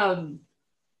 the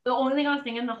only thing I was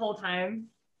thinking the whole time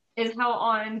is how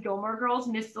on Gilmore Girls,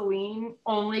 Miss Celine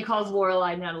only calls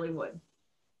Lorelai Natalie Wood.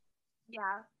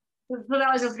 Yeah. So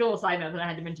that was just a little side note that I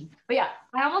had to mention. But yeah,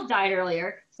 I almost died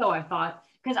earlier, so I thought,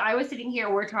 because I was sitting here,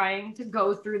 we're trying to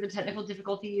go through the technical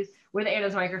difficulties with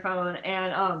Anna's microphone,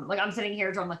 and like I'm sitting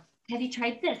here, so I'm like, have you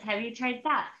tried this? Have you tried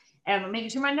that? And I'm making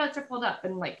sure my notes are pulled up,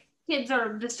 and like kids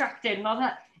are distracted and all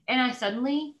that. And I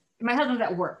suddenly, my husband's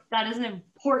at work. That is an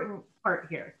important part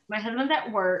here. My husband's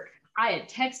at work. I had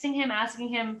texted him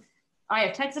asking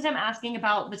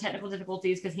about the technical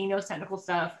difficulties because he knows technical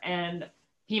stuff, and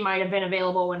he might have been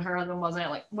available when her husband wasn't,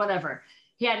 like whatever.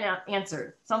 He hadn't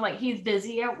answered. So I'm like, he's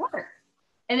busy at work.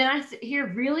 And then I hear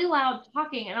really loud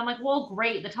talking, and I'm like, well,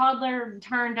 great. The toddler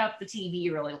turned up the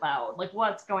TV really loud. Like,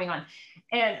 what's going on?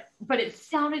 But it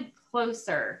sounded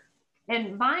closer.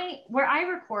 And where I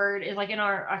record is like in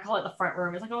I call it the front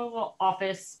room. It's like a little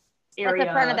office area. At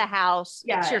the front of the house.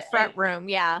 Yeah, it's your front room.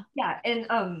 Yeah. Yeah. And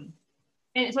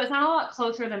so it's not a lot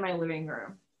closer than my living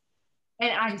room.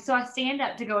 And I stand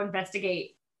up to go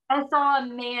investigate. I saw a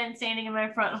man standing in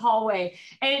my front hallway,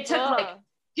 and it took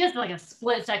just like a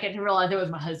split second to realize it was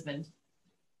my husband.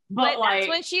 But like, that's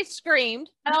when she screamed.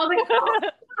 And I was like, oh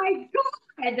my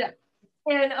God.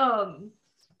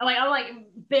 And I'm like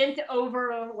bent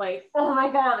over, like, oh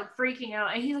my God, like freaking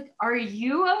out. And he's like, are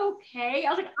you okay? I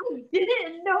was like, I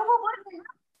didn't know what happened.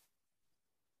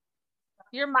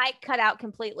 Your mic cut out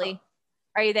completely.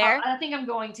 Are you there? I think I'm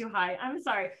going too high. I'm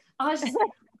sorry. I was just like,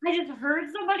 I just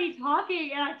heard somebody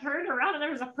talking and I turned around and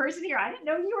there was a person here. I didn't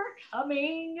know you were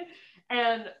coming.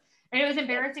 And it was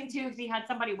embarrassing too because he had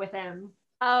somebody with him.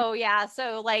 Oh yeah.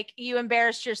 So like you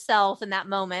embarrassed yourself in that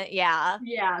moment. Yeah.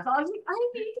 Yeah. So I was like, I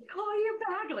need to call you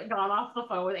back. And like got off the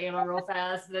phone with Anna real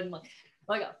fast. And then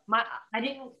I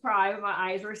didn't cry, but my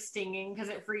eyes were stinging because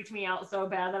it freaked me out so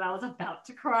bad that I was about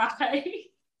to cry.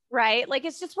 Right. Like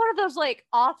it's just one of those like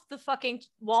off the fucking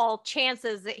wall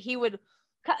chances that he would,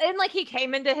 and like he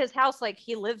came into his house, like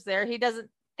he lives there. He doesn't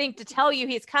think to tell you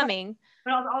he's coming.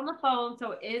 But I was on the phone,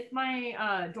 so if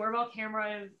my doorbell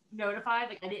camera notified,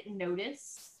 like I didn't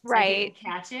notice, so I didn't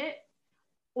catch it,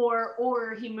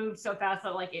 or he moved so fast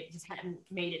that like it just hadn't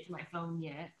made it to my phone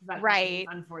yet. That Right.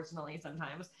 happens, unfortunately,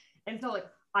 sometimes. And so like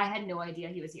I had no idea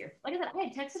he was here. Like I said, I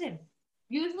had texted him.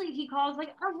 Usually he calls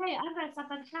like, oh hey, I've got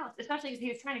stuff at the house. Especially if he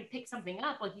was trying to pick something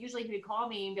up. Like usually he would call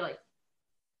me and be like,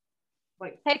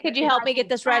 hey, could you help me get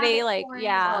this ready? Like,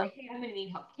 yeah. Or, hey, I'm gonna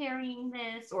need help carrying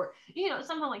this, or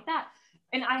something like that.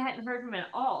 And I hadn't heard from him at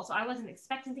all, so I wasn't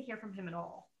expecting to hear from him at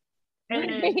all.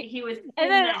 And then he was and in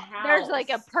then the house. there's like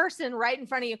a person right in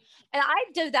front of you. And I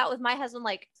did that with my husband.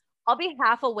 Like, I'll be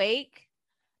half awake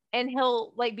and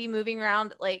he'll like be moving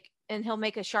around, like, and he'll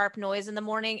make a sharp noise in the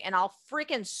morning and I'll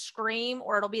freaking scream,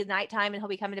 or it'll be nighttime and he'll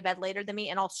be coming to bed later than me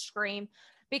and I'll scream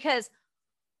because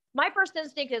my first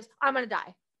instinct is I'm going to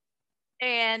die.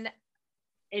 And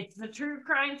it's the true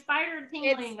crying spider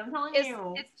tingling. I'm telling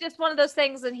you. It's just one of those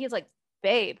things. And he's like,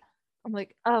 babe. I'm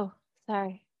like, oh,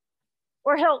 sorry.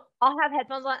 Or I'll have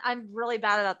headphones on. I'm really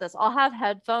bad about this. I'll have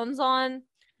headphones on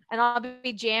and I'll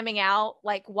be jamming out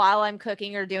like while I'm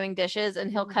cooking or doing dishes,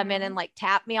 and he'll come in and like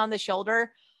tap me on the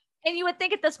shoulder. And you would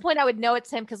think at this point I would know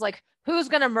it's him, because like who's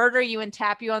gonna murder you and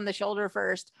tap you on the shoulder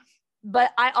first?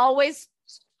 But I always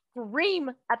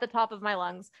scream at the top of my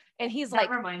lungs. And he's that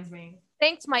like, reminds me.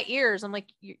 Thanks my ears. I'm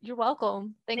like, you're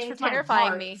welcome. Thanks for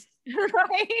terrifying me.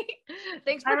 Right?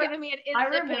 Thanks for giving me an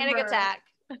instant panic attack.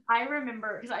 I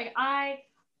remember because I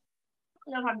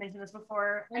don't know if I've mentioned this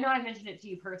before. I know I've mentioned it to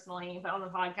you personally, but on the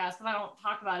podcast, because I don't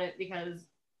talk about it because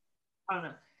I don't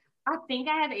know. I think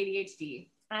I have ADHD.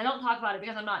 And I don't talk about it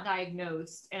because I'm not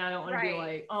diagnosed and I don't want to be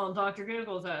like, oh, Dr.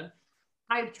 Google said.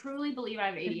 I truly believe I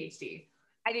have ADHD.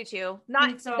 I do too.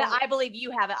 Not so, that I believe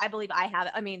you have it. I believe I have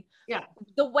it. I mean, yeah,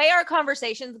 the way our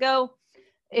conversations go,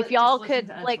 if y'all could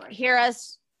like hear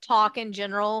us talk in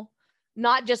general,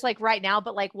 not just like right now,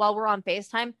 but like while we're on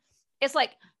FaceTime, it's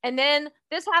like, and then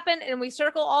this happened and we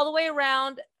circle all the way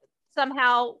around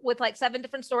somehow with like 7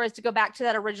 different stories to go back to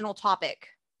that original topic.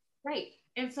 Right.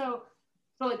 And so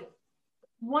like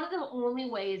one of the only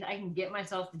ways I can get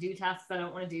myself to do tasks that I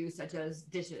don't want to do, such as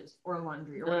dishes or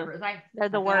laundry or whatever, is they're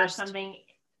the worst. Something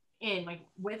in like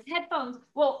with headphones.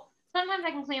 Well, sometimes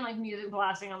I can play like music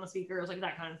blasting on the speakers, like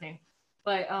that kind of thing.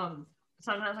 But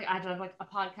sometimes like I have to have like a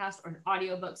podcast or an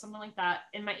audiobook, something like that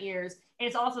in my ears. And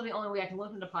it's also the only way I can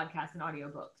listen to podcasts and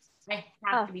audiobooks. I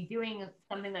have to be doing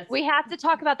something that's. We have to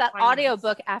talk about that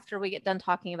audiobook after we get done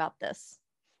talking about this.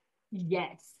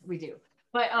 Yes, we do.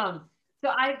 But so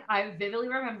I vividly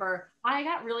remember I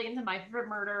got really into My Favorite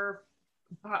Murder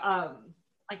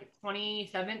like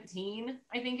 2017,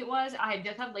 I think it was. I had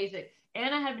just had LASIK.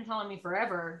 Anna had been telling me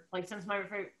forever, like since My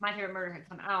Favorite Murder had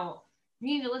come out, you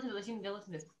need to listen to this, you need to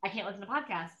listen to this. I can't listen to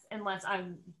podcasts unless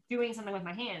I'm doing something with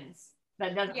my hands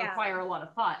that doesn't require a lot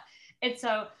of thought. And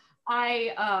so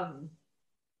I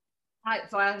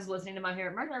was listening to My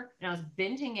Favorite Murder and I was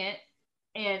binging it,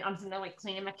 and I'm sitting there like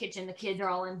cleaning my kitchen. The kids are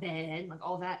all in bed, like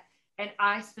all that. And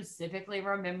I specifically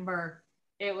remember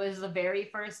it was the very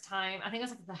first time, I think it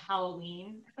was like the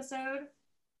Halloween episode.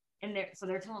 And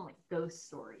they're telling like ghost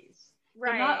stories.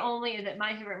 Right. So not only is it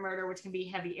My Favorite Murder, which can be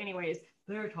heavy anyways,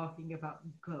 they're talking about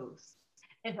ghosts.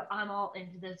 And so I'm all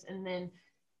into this. And then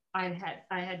I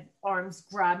had arms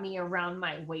grab me around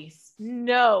my waist.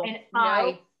 No. And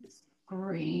I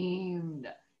screamed.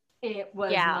 It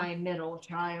was my middle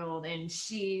child, and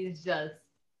she's just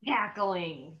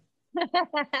cackling.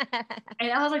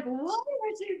 And I was like, what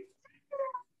was you?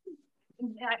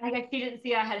 I guess she didn't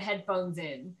see I had headphones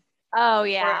in. Oh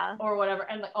yeah, or whatever,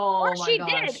 and like, oh or my she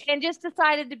gosh. did, and just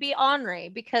decided to be ornery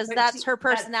because that's her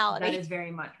personality. That is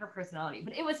very much her personality,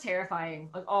 but it was terrifying.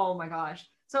 Like, oh my gosh.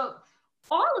 So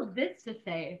all of this to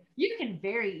say, you can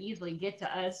very easily get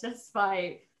to us just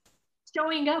by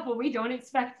showing up when we don't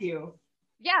expect you.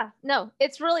 Yeah, no,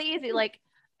 it's really easy. Like,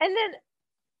 and then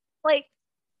like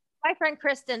my friend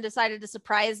Kristen decided to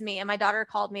surprise me, and my daughter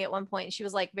called me at one point and she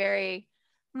was like,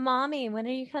 Mommy, when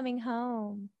are you coming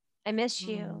home? I miss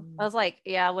you. I was like,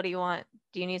 yeah, what do you want?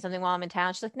 Do you need something while I'm in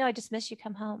town? She's like, no, I just miss you.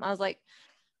 Come home. I was like,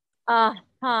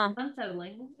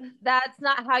 Unsettling. That's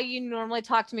not how you normally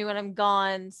talk to me when I'm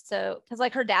gone. So, because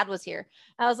like her dad was here,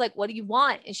 I was like, "What do you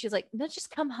want?" And she was like, "No,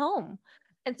 just come home."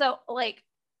 And so, like,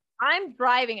 I'm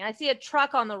driving and I see a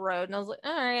truck on the road, and I was like,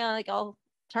 "All right, like I'll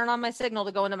turn on my signal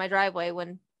to go into my driveway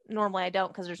when normally I don't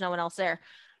because there's no one else there."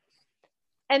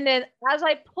 And then as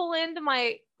I pull into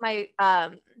my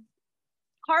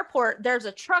carport, there's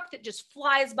a truck that just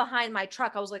flies behind my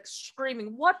truck. I was like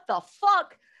screaming, "What the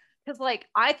fuck?" Because like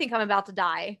I think I'm about to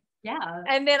die. Yeah.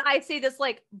 And then I see this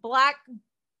like black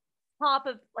top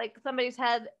of like somebody's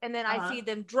head, and then I see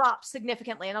them drop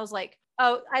significantly. And I was like,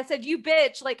 "Oh," I said, "You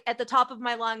bitch," like at the top of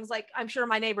my lungs. Like I'm sure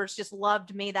my neighbors just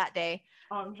loved me that day.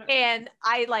 Sure. And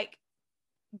I like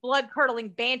blood curdling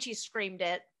banshee screamed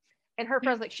it. And her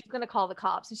friend's like, "She's gonna call the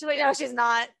cops." And she's like, "No, she's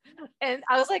not." And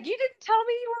I was like, "You didn't tell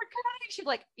me you were coming." She's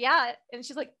like, "Yeah." And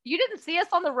she's like, "You didn't see us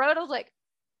on the road?" I was like,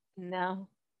 "No."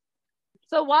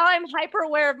 So while I'm hyper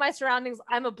aware of my surroundings,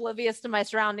 I'm oblivious to my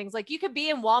surroundings. Like you could be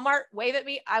in Walmart, wave at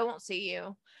me, I won't see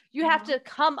you. You have to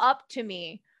come up to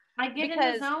me. I get in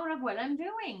the zone of what I'm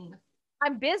doing.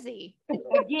 I'm busy.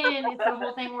 Again, it's the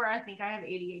whole thing where I think I have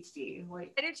ADHD.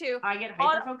 Like I do too. I get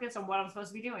hyper focused on what I'm supposed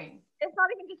to be doing. It's not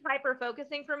even just hyper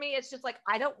focusing for me. It's just like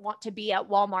I don't want to be at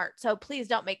Walmart, so please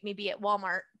don't make me be at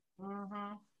Walmart.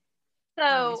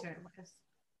 So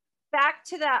back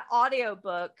to that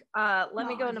audiobook. Let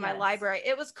me go into my library.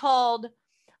 It was called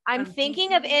I'm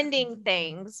Thinking of Ending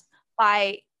Things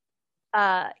by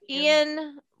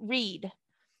Ian Reed.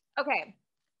 Okay.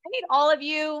 I need all of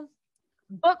you,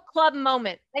 book club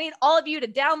moment. I need all of you to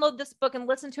download this book and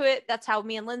listen to it. That's how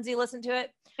me and Lindsay listen to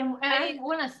it. And I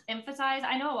want to emphasize,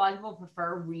 I know a lot of people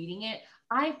prefer reading it.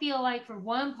 I feel like for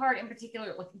one part in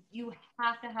particular, like you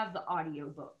have to have the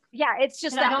audiobook. Yeah, it's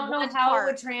just that I don't know how it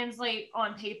would translate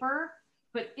on paper,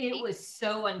 but it was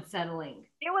so unsettling.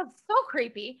 It was so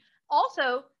creepy.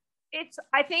 Also,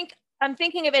 I'm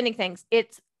thinking of ending things.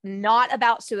 It's not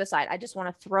about suicide. I just want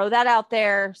to throw that out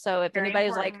there. So if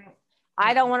anybody's like,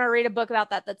 I don't want to read a book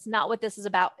about that, that's not what this is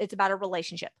about. It's about a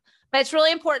relationship. But it's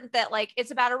really important that like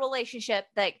it's about a relationship,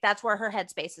 that that's where her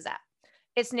headspace is at.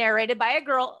 It's narrated by a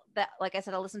girl that, like I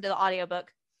said, I listened to the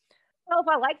audiobook. I don't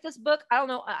know if I like this book. I don't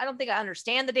know. I don't think I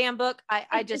understand the damn book.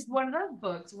 I just, it's one of those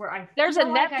books where there's a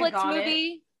Netflix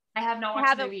movie. I have not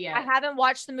watched the movie yet. I haven't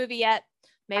watched the movie yet.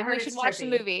 Maybe we should watch the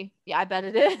movie. Yeah, I bet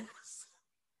it is.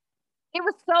 It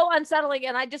was so unsettling.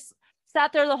 And I just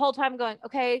sat there the whole time going,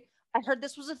 okay, I heard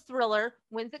this was a thriller.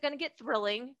 When's it going to get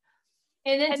thrilling?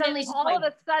 And then suddenly all of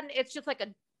a sudden it's just like a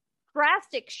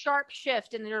drastic sharp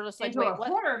shift. And you're just like, wait, what?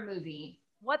 Horror movie.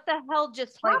 What the hell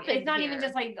just happened? It's not even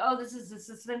just like, oh, this is a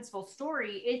suspenseful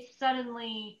story. It's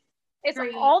suddenly it's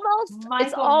almost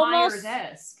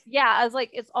Myers-esque. Yeah, I was like,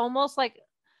 it's almost like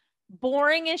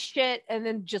boring as shit, and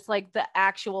then just like the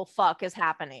actual fuck is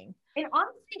happening. And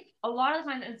honestly, a lot of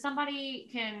times, and somebody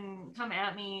can come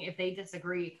at me if they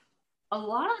disagree, a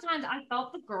lot of the times I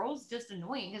felt the girl's just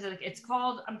annoying because it's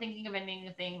called I'm Thinking of Ending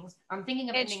Things. I'm thinking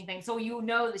of ending things. So you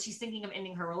know that she's thinking of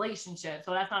ending her relationship.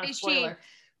 So that's not a spoiler.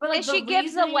 But like, she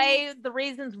gives away the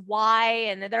reasons why,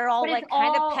 and they're all like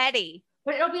kind of petty.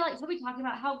 But it'll be like, he'll be talking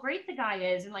about how great the guy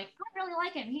is, and like, I really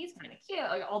like him. He's kind of cute,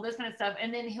 like all this kind of stuff.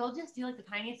 And then he'll just do like the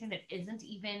tiniest thing that isn't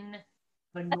even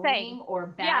annoying or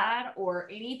bad or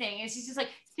anything. And she's just like,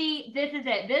 see, this is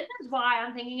it. This is why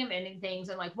I'm thinking of ending things.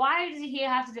 And like, why does he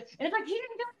have to do? And it's like, he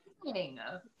didn't do anything.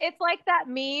 It's like that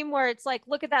meme where it's like,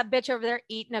 look at that bitch over there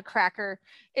eating a cracker.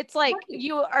 It's like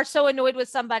you are so annoyed with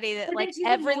somebody that like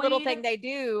every little thing they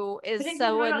do is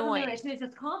so annoying. She's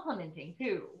just complimenting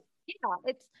too. Yeah,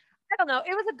 I don't know.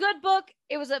 It was a good book.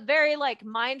 It was a very like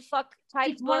mind fuck type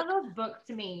book. It's one of those books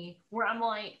to me where I'm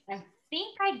like, I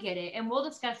think I get it, and we'll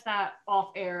discuss that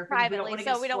off air privately,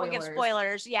 so we don't want to give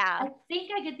spoilers. Yeah, I think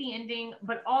I get the ending,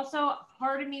 but also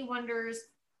part of me wonders,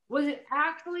 was it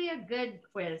actually a good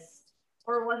twist,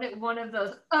 or was it one of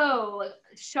those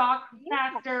shock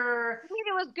factor? I mean,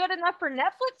 it was good enough for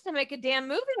Netflix to make a damn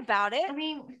movie about it. I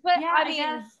mean, but yeah, I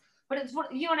guess. But it's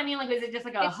what, you know what I mean? Like, is it just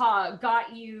like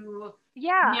got you?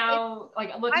 Yeah. Now,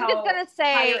 like, look I'm just gonna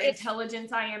say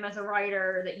intelligence I am as a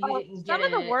writer that you didn't get. Some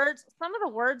of the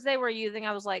words they were using,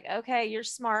 I was like, okay, you're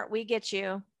smart. We get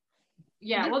you.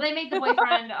 Yeah. Well, they made the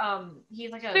boyfriend. He's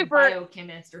like a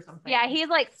biochemist or something. Yeah, he's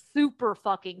like super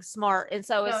fucking smart, and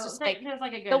so it's just like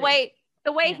the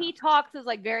way he talks is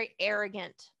like very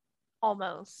arrogant,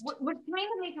 almost. What kind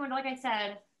of makes me wonder, like I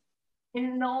said,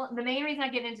 and the main reason I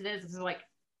get into this is like,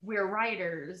 we're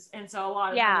writers, and so a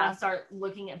lot of times I start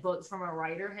looking at books from a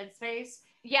writer headspace.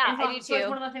 Yeah, so, I do too. So it's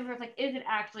one of those things where it's like, is it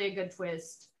actually a good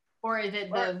twist, or is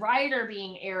it the writer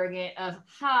being arrogant of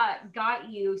got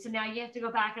you? So now you have to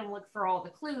go back and look for all the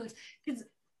clues, because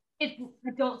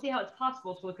I don't see how it's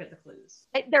possible to look at the clues.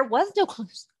 There was no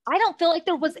clues. I don't feel like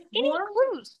there was any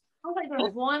clues. I was like, there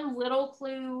was one little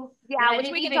clue. Yeah, which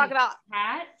we can talk about.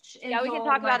 Yeah, we can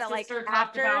talk about it like talked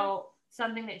after. About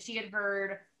something that she had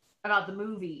heard about the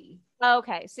movie.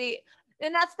 Okay, see,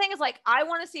 and that's the thing is like I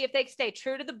want to see if they stay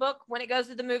true to the book when it goes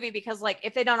to the movie, because like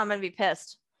if they don't, I'm gonna be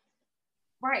pissed.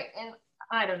 Right, and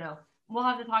I don't know. We'll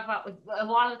have to talk about like, a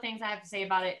lot of the things I have to say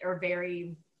about it are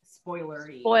very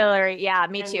spoilery. Yeah,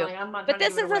 me too. Like, but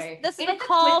this is a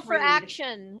call for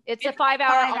action. It's a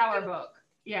 5-hour book.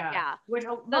 Yeah. Which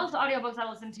most audiobooks I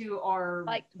listen to are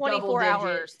like 24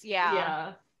 hours.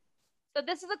 Yeah. So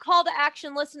this is a call to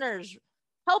action, listeners.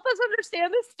 Help us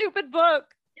understand this stupid book.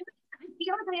 I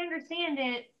feel like I understand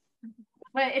it,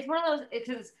 but it's one of those. It's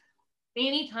just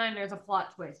anytime there's a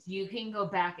plot twist, you can go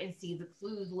back and see the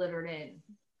clues littered in.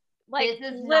 Like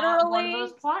this is literally not one of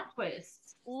those plot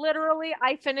twists. Literally,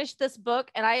 I finished this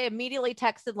book and I immediately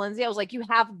texted Lindsay. I was like, "You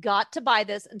have got to buy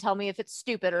this and tell me if it's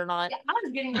stupid or not." Yeah, I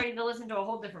was getting ready to listen to a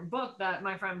whole different book that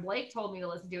my friend Blake told me to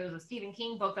listen to. It was a Stephen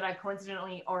King book that I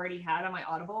coincidentally already had on my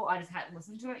Audible. I just hadn't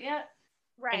listened to it yet.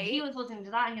 Right. And he was listening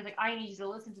to that and he was like, "I need you to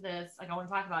listen to this. Like, I want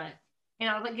to talk about it." And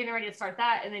I was like getting ready to start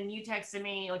that, and then you texted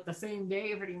me like the same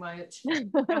day, pretty much,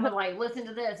 and was like, "Listen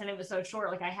to this," and it was so short,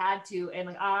 like I had to, and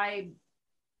like I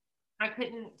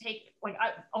couldn't take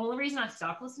only reason I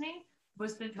stopped listening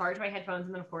was to charge my headphones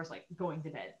and then of course like going to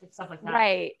bed, like, stuff like that.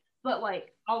 Right. But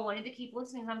like I wanted to keep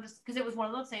listening. I'm just because it was one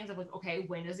of those things of like, okay,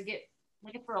 when does it get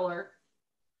like a thriller?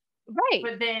 Right.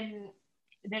 But then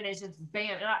it's just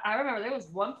bam. And I remember there was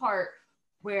one part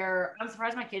where I'm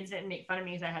surprised my kids didn't make fun of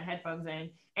me because I had headphones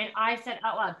in, and I said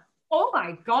out loud, "Oh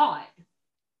my God."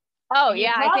 Oh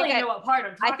yeah, I think I know what part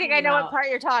I'm talking about. I think I know what part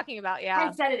you're talking about. Yeah.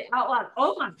 I said it out loud.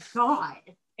 "Oh my God."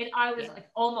 And I was like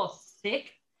almost sick.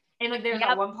 And like there's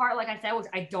that one part, like I said, which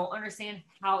I don't understand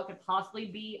how it could possibly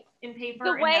be in paper.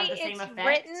 The way and have the same effect.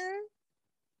 Written,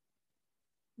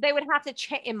 they would have to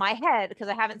change in my head because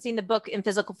I haven't seen the book in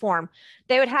physical form.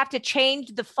 They would have to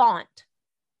change the font.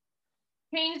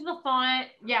 Change the font,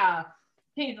 yeah.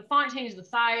 Change the font, change the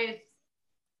size.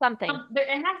 Something.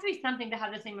 It has to be something to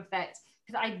have the same effect.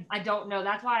 Because I don't know.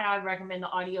 That's why I recommend the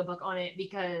audiobook on it,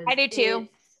 because I do too.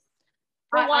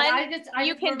 For one,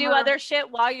 you can do other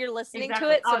shit while you're listening to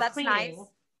it, so that's nice.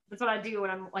 That's what I do when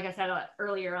I'm, like I said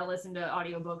earlier, I listen to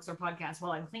audiobooks or podcasts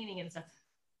while I'm cleaning and stuff.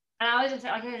 And I was just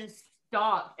like, I just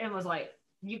stopped and was like,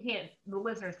 the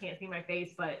listeners can't see my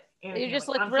face, but you just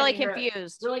look really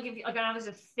confused. Really confused. Like, I was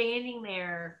just standing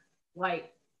there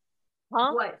like,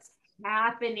 what's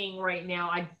happening right now?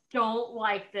 I don't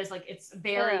like this. Like, it's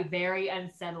very, very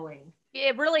unsettling.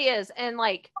 It really is. And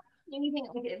like, anything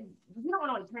like you don't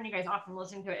want to like turn you guys off from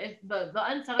listening to it. The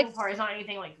unsettling part is not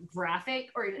anything like graphic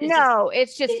or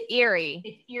it's just eerie.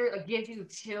 It's eerie. It gives you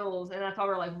chills, and that's why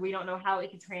we're like, we don't know how it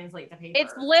can translate to paper.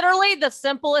 It's literally the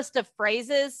simplest of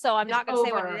phrases, so I'm not gonna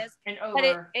say what it is. But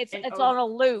it's on a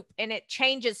loop and it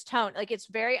changes tone. Like, it's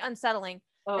very unsettling,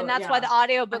 and that's why the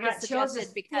audiobook is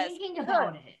suggested, because thinking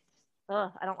about it. I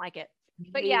don't like it.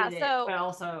 But yeah, but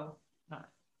also not.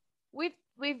 We've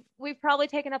probably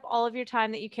taken up all of your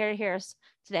time that you care to hear us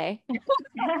today.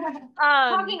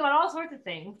 Talking about all sorts of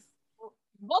things.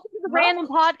 Welcome to the random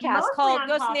podcast called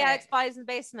Ghosts in the Attic, Spies in the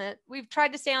Basement. We've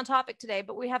tried to stay on topic today,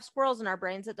 but we have squirrels in our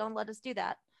brains that don't let us do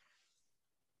that.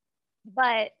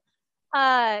 But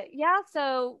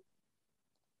so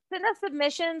send us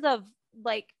submissions of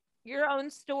like your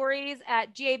own stories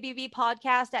at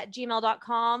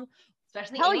gabbpodcast@gmail.com.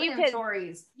 Especially alien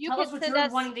stories. Tell us what you're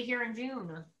wanting to hear in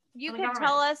June. You can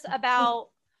tell us about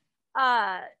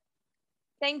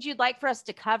things you'd like for us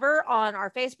to cover on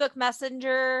our Facebook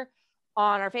Messenger,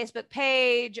 on our Facebook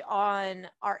page, on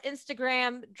our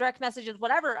Instagram, direct messages,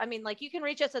 whatever. I mean, like, you can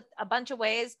reach us a bunch of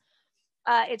ways.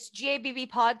 It's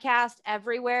GABB Podcast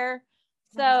everywhere.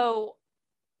 So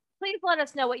please let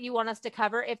us know what you want us to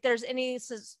cover. If there's anybody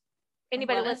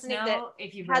listening that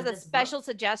has a special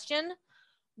suggestion,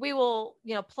 we will,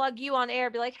 plug you on air,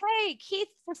 be like, "Hey, Keith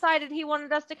decided he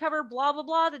wanted us to cover blah, blah,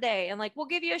 blah today." And like, we'll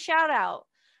give you a shout out.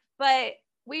 But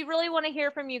we really want to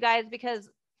hear from you guys, because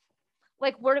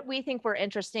like, we think we're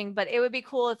interesting, but it would be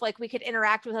cool if like we could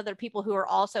interact with other people who are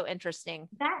also interesting.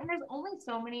 And there's only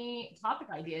so many topic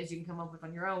ideas you can come up with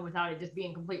on your own without it just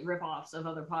being complete rippoffs of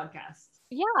other podcasts.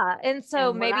 Yeah. And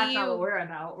so maybe that's not what we're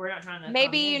about. We're not trying to.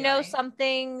 Maybe you know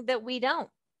something that we don't.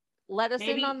 Let us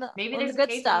in on maybe there's the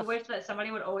good stuff. We wish that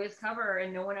somebody would always cover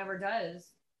and no one ever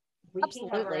does. We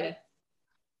Absolutely. can cover it.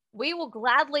 We will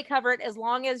gladly cover it as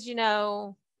long as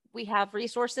we have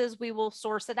resources. We will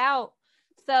source it out.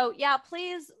 So yeah,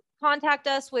 please contact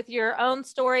us with your own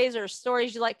stories or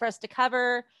stories you'd like for us to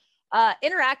cover.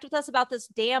 interact with us about this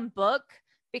damn book,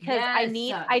 because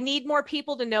I need more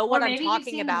people to know what I'm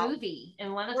talking about. The movie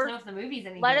and let us know if the movie's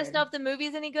any good. Let us know if the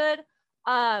movie's any good.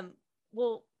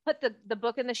 We'll put the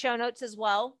book in the show notes as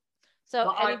well.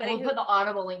 So we'll put the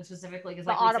Audible link specifically, because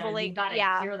like the Audible link, you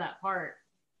gotta hear that part.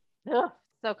 Ugh,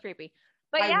 so creepy.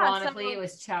 But ironically, it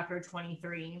was chapter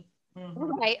 23. Mm-hmm.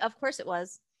 Right, of course it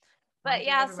was. But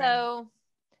yeah, so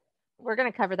we're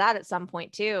gonna cover that at some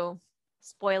point too.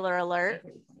 Spoiler alert.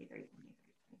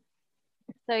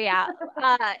 So yeah,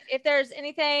 if there's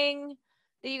anything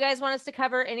that you guys want us to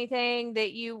cover, anything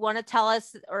that you want to tell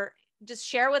us or just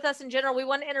share with us in general, we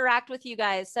want to interact with you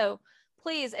guys. So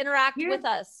please interact with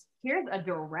us. Here's a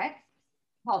direct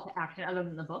call to action other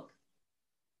than the book.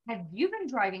 Have you been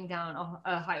driving down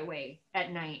a highway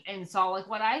at night and saw like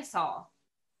what I saw?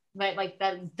 Like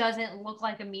that doesn't look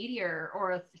like a meteor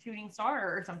or a shooting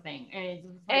star or something,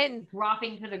 and it's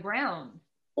dropping to the ground.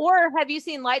 Or have you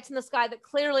seen lights in the sky that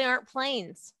clearly aren't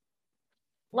planes?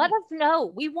 Let us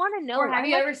know. We want to know. Or have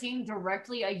you ever seen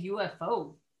directly a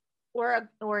UFO?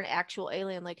 Or an actual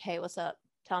alien, like, hey, what's up?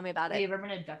 Tell me about it. Have you ever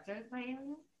been abducted by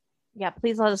aliens? Yeah,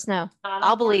 please let us know.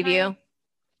 I'll believe you.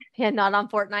 Yeah, not on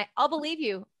Fortnite. I'll believe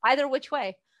you either which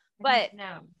way. But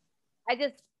no.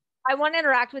 I want to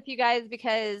interact with you guys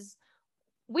because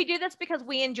we do this because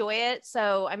we enjoy it.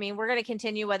 So, I mean, we're going to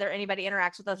continue whether anybody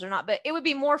interacts with us or not, but it would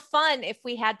be more fun if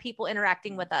we had people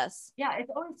interacting with us. Yeah, it's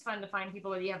always fun to find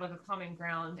people that you have like a common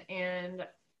ground. And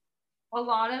a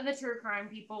lot of the true crime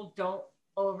people don't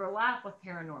overlap with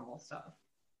paranormal stuff.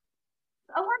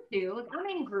 A lot do. Like, I'm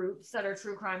in groups that are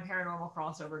true crime paranormal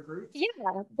crossover groups. Yeah,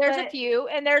 there's a few.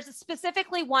 And there's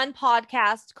specifically one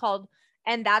podcast called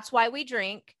And That's Why We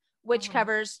Drink, which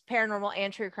covers paranormal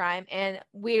and true crime. And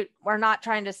we're not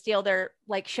trying to steal their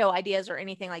like show ideas or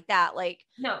anything like that. Like,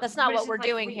 no, that's not what we're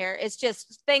doing here. It's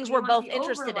just things we're both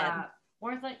interested in.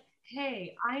 Or it's like,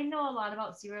 hey, I know a lot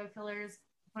about serial killers,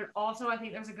 but also I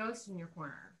think there's a ghost in your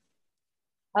corner.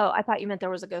 Oh, I thought you meant there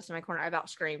was a ghost in my corner. I about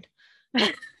screamed.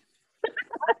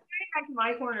 Back to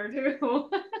my corner too.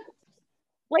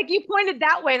 Like you pointed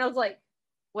that way and I was like,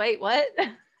 wait, what?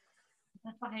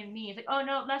 That's behind me. It's like, oh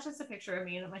no, that's just a picture of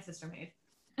me that my sister made.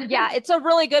 Yeah, it's a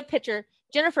really good picture.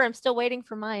 Jennifer, I'm still waiting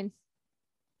for mine.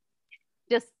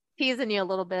 Just teasing you a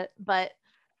little bit, but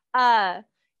yeah,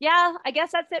 I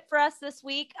guess that's it for us this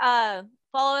week. Follow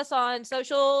us on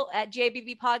social at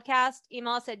GABB Podcast.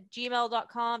 Email us at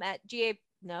gmail.com at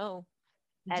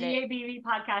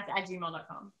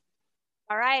GABBpodcast@gmail.com.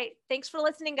 All right. Thanks for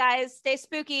listening, guys. Stay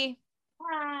spooky.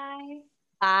 Bye.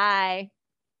 Bye.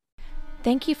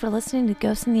 Thank you for listening to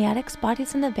Ghosts in the Attics,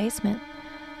 Bodies in the Basement,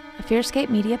 a Fearscape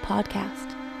Media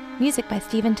podcast. Music by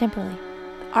Stephen Timperley.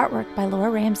 Artwork by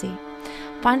Laura Ramsey.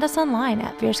 Find us online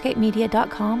at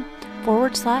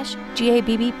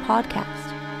fearscapemedia.com/GABB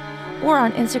podcast, or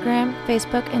on Instagram,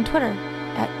 Facebook, and Twitter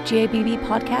at GABB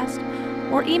podcast,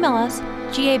 or email us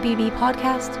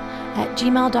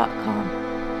gabbpodcast@gmail.com.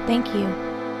 Thank you.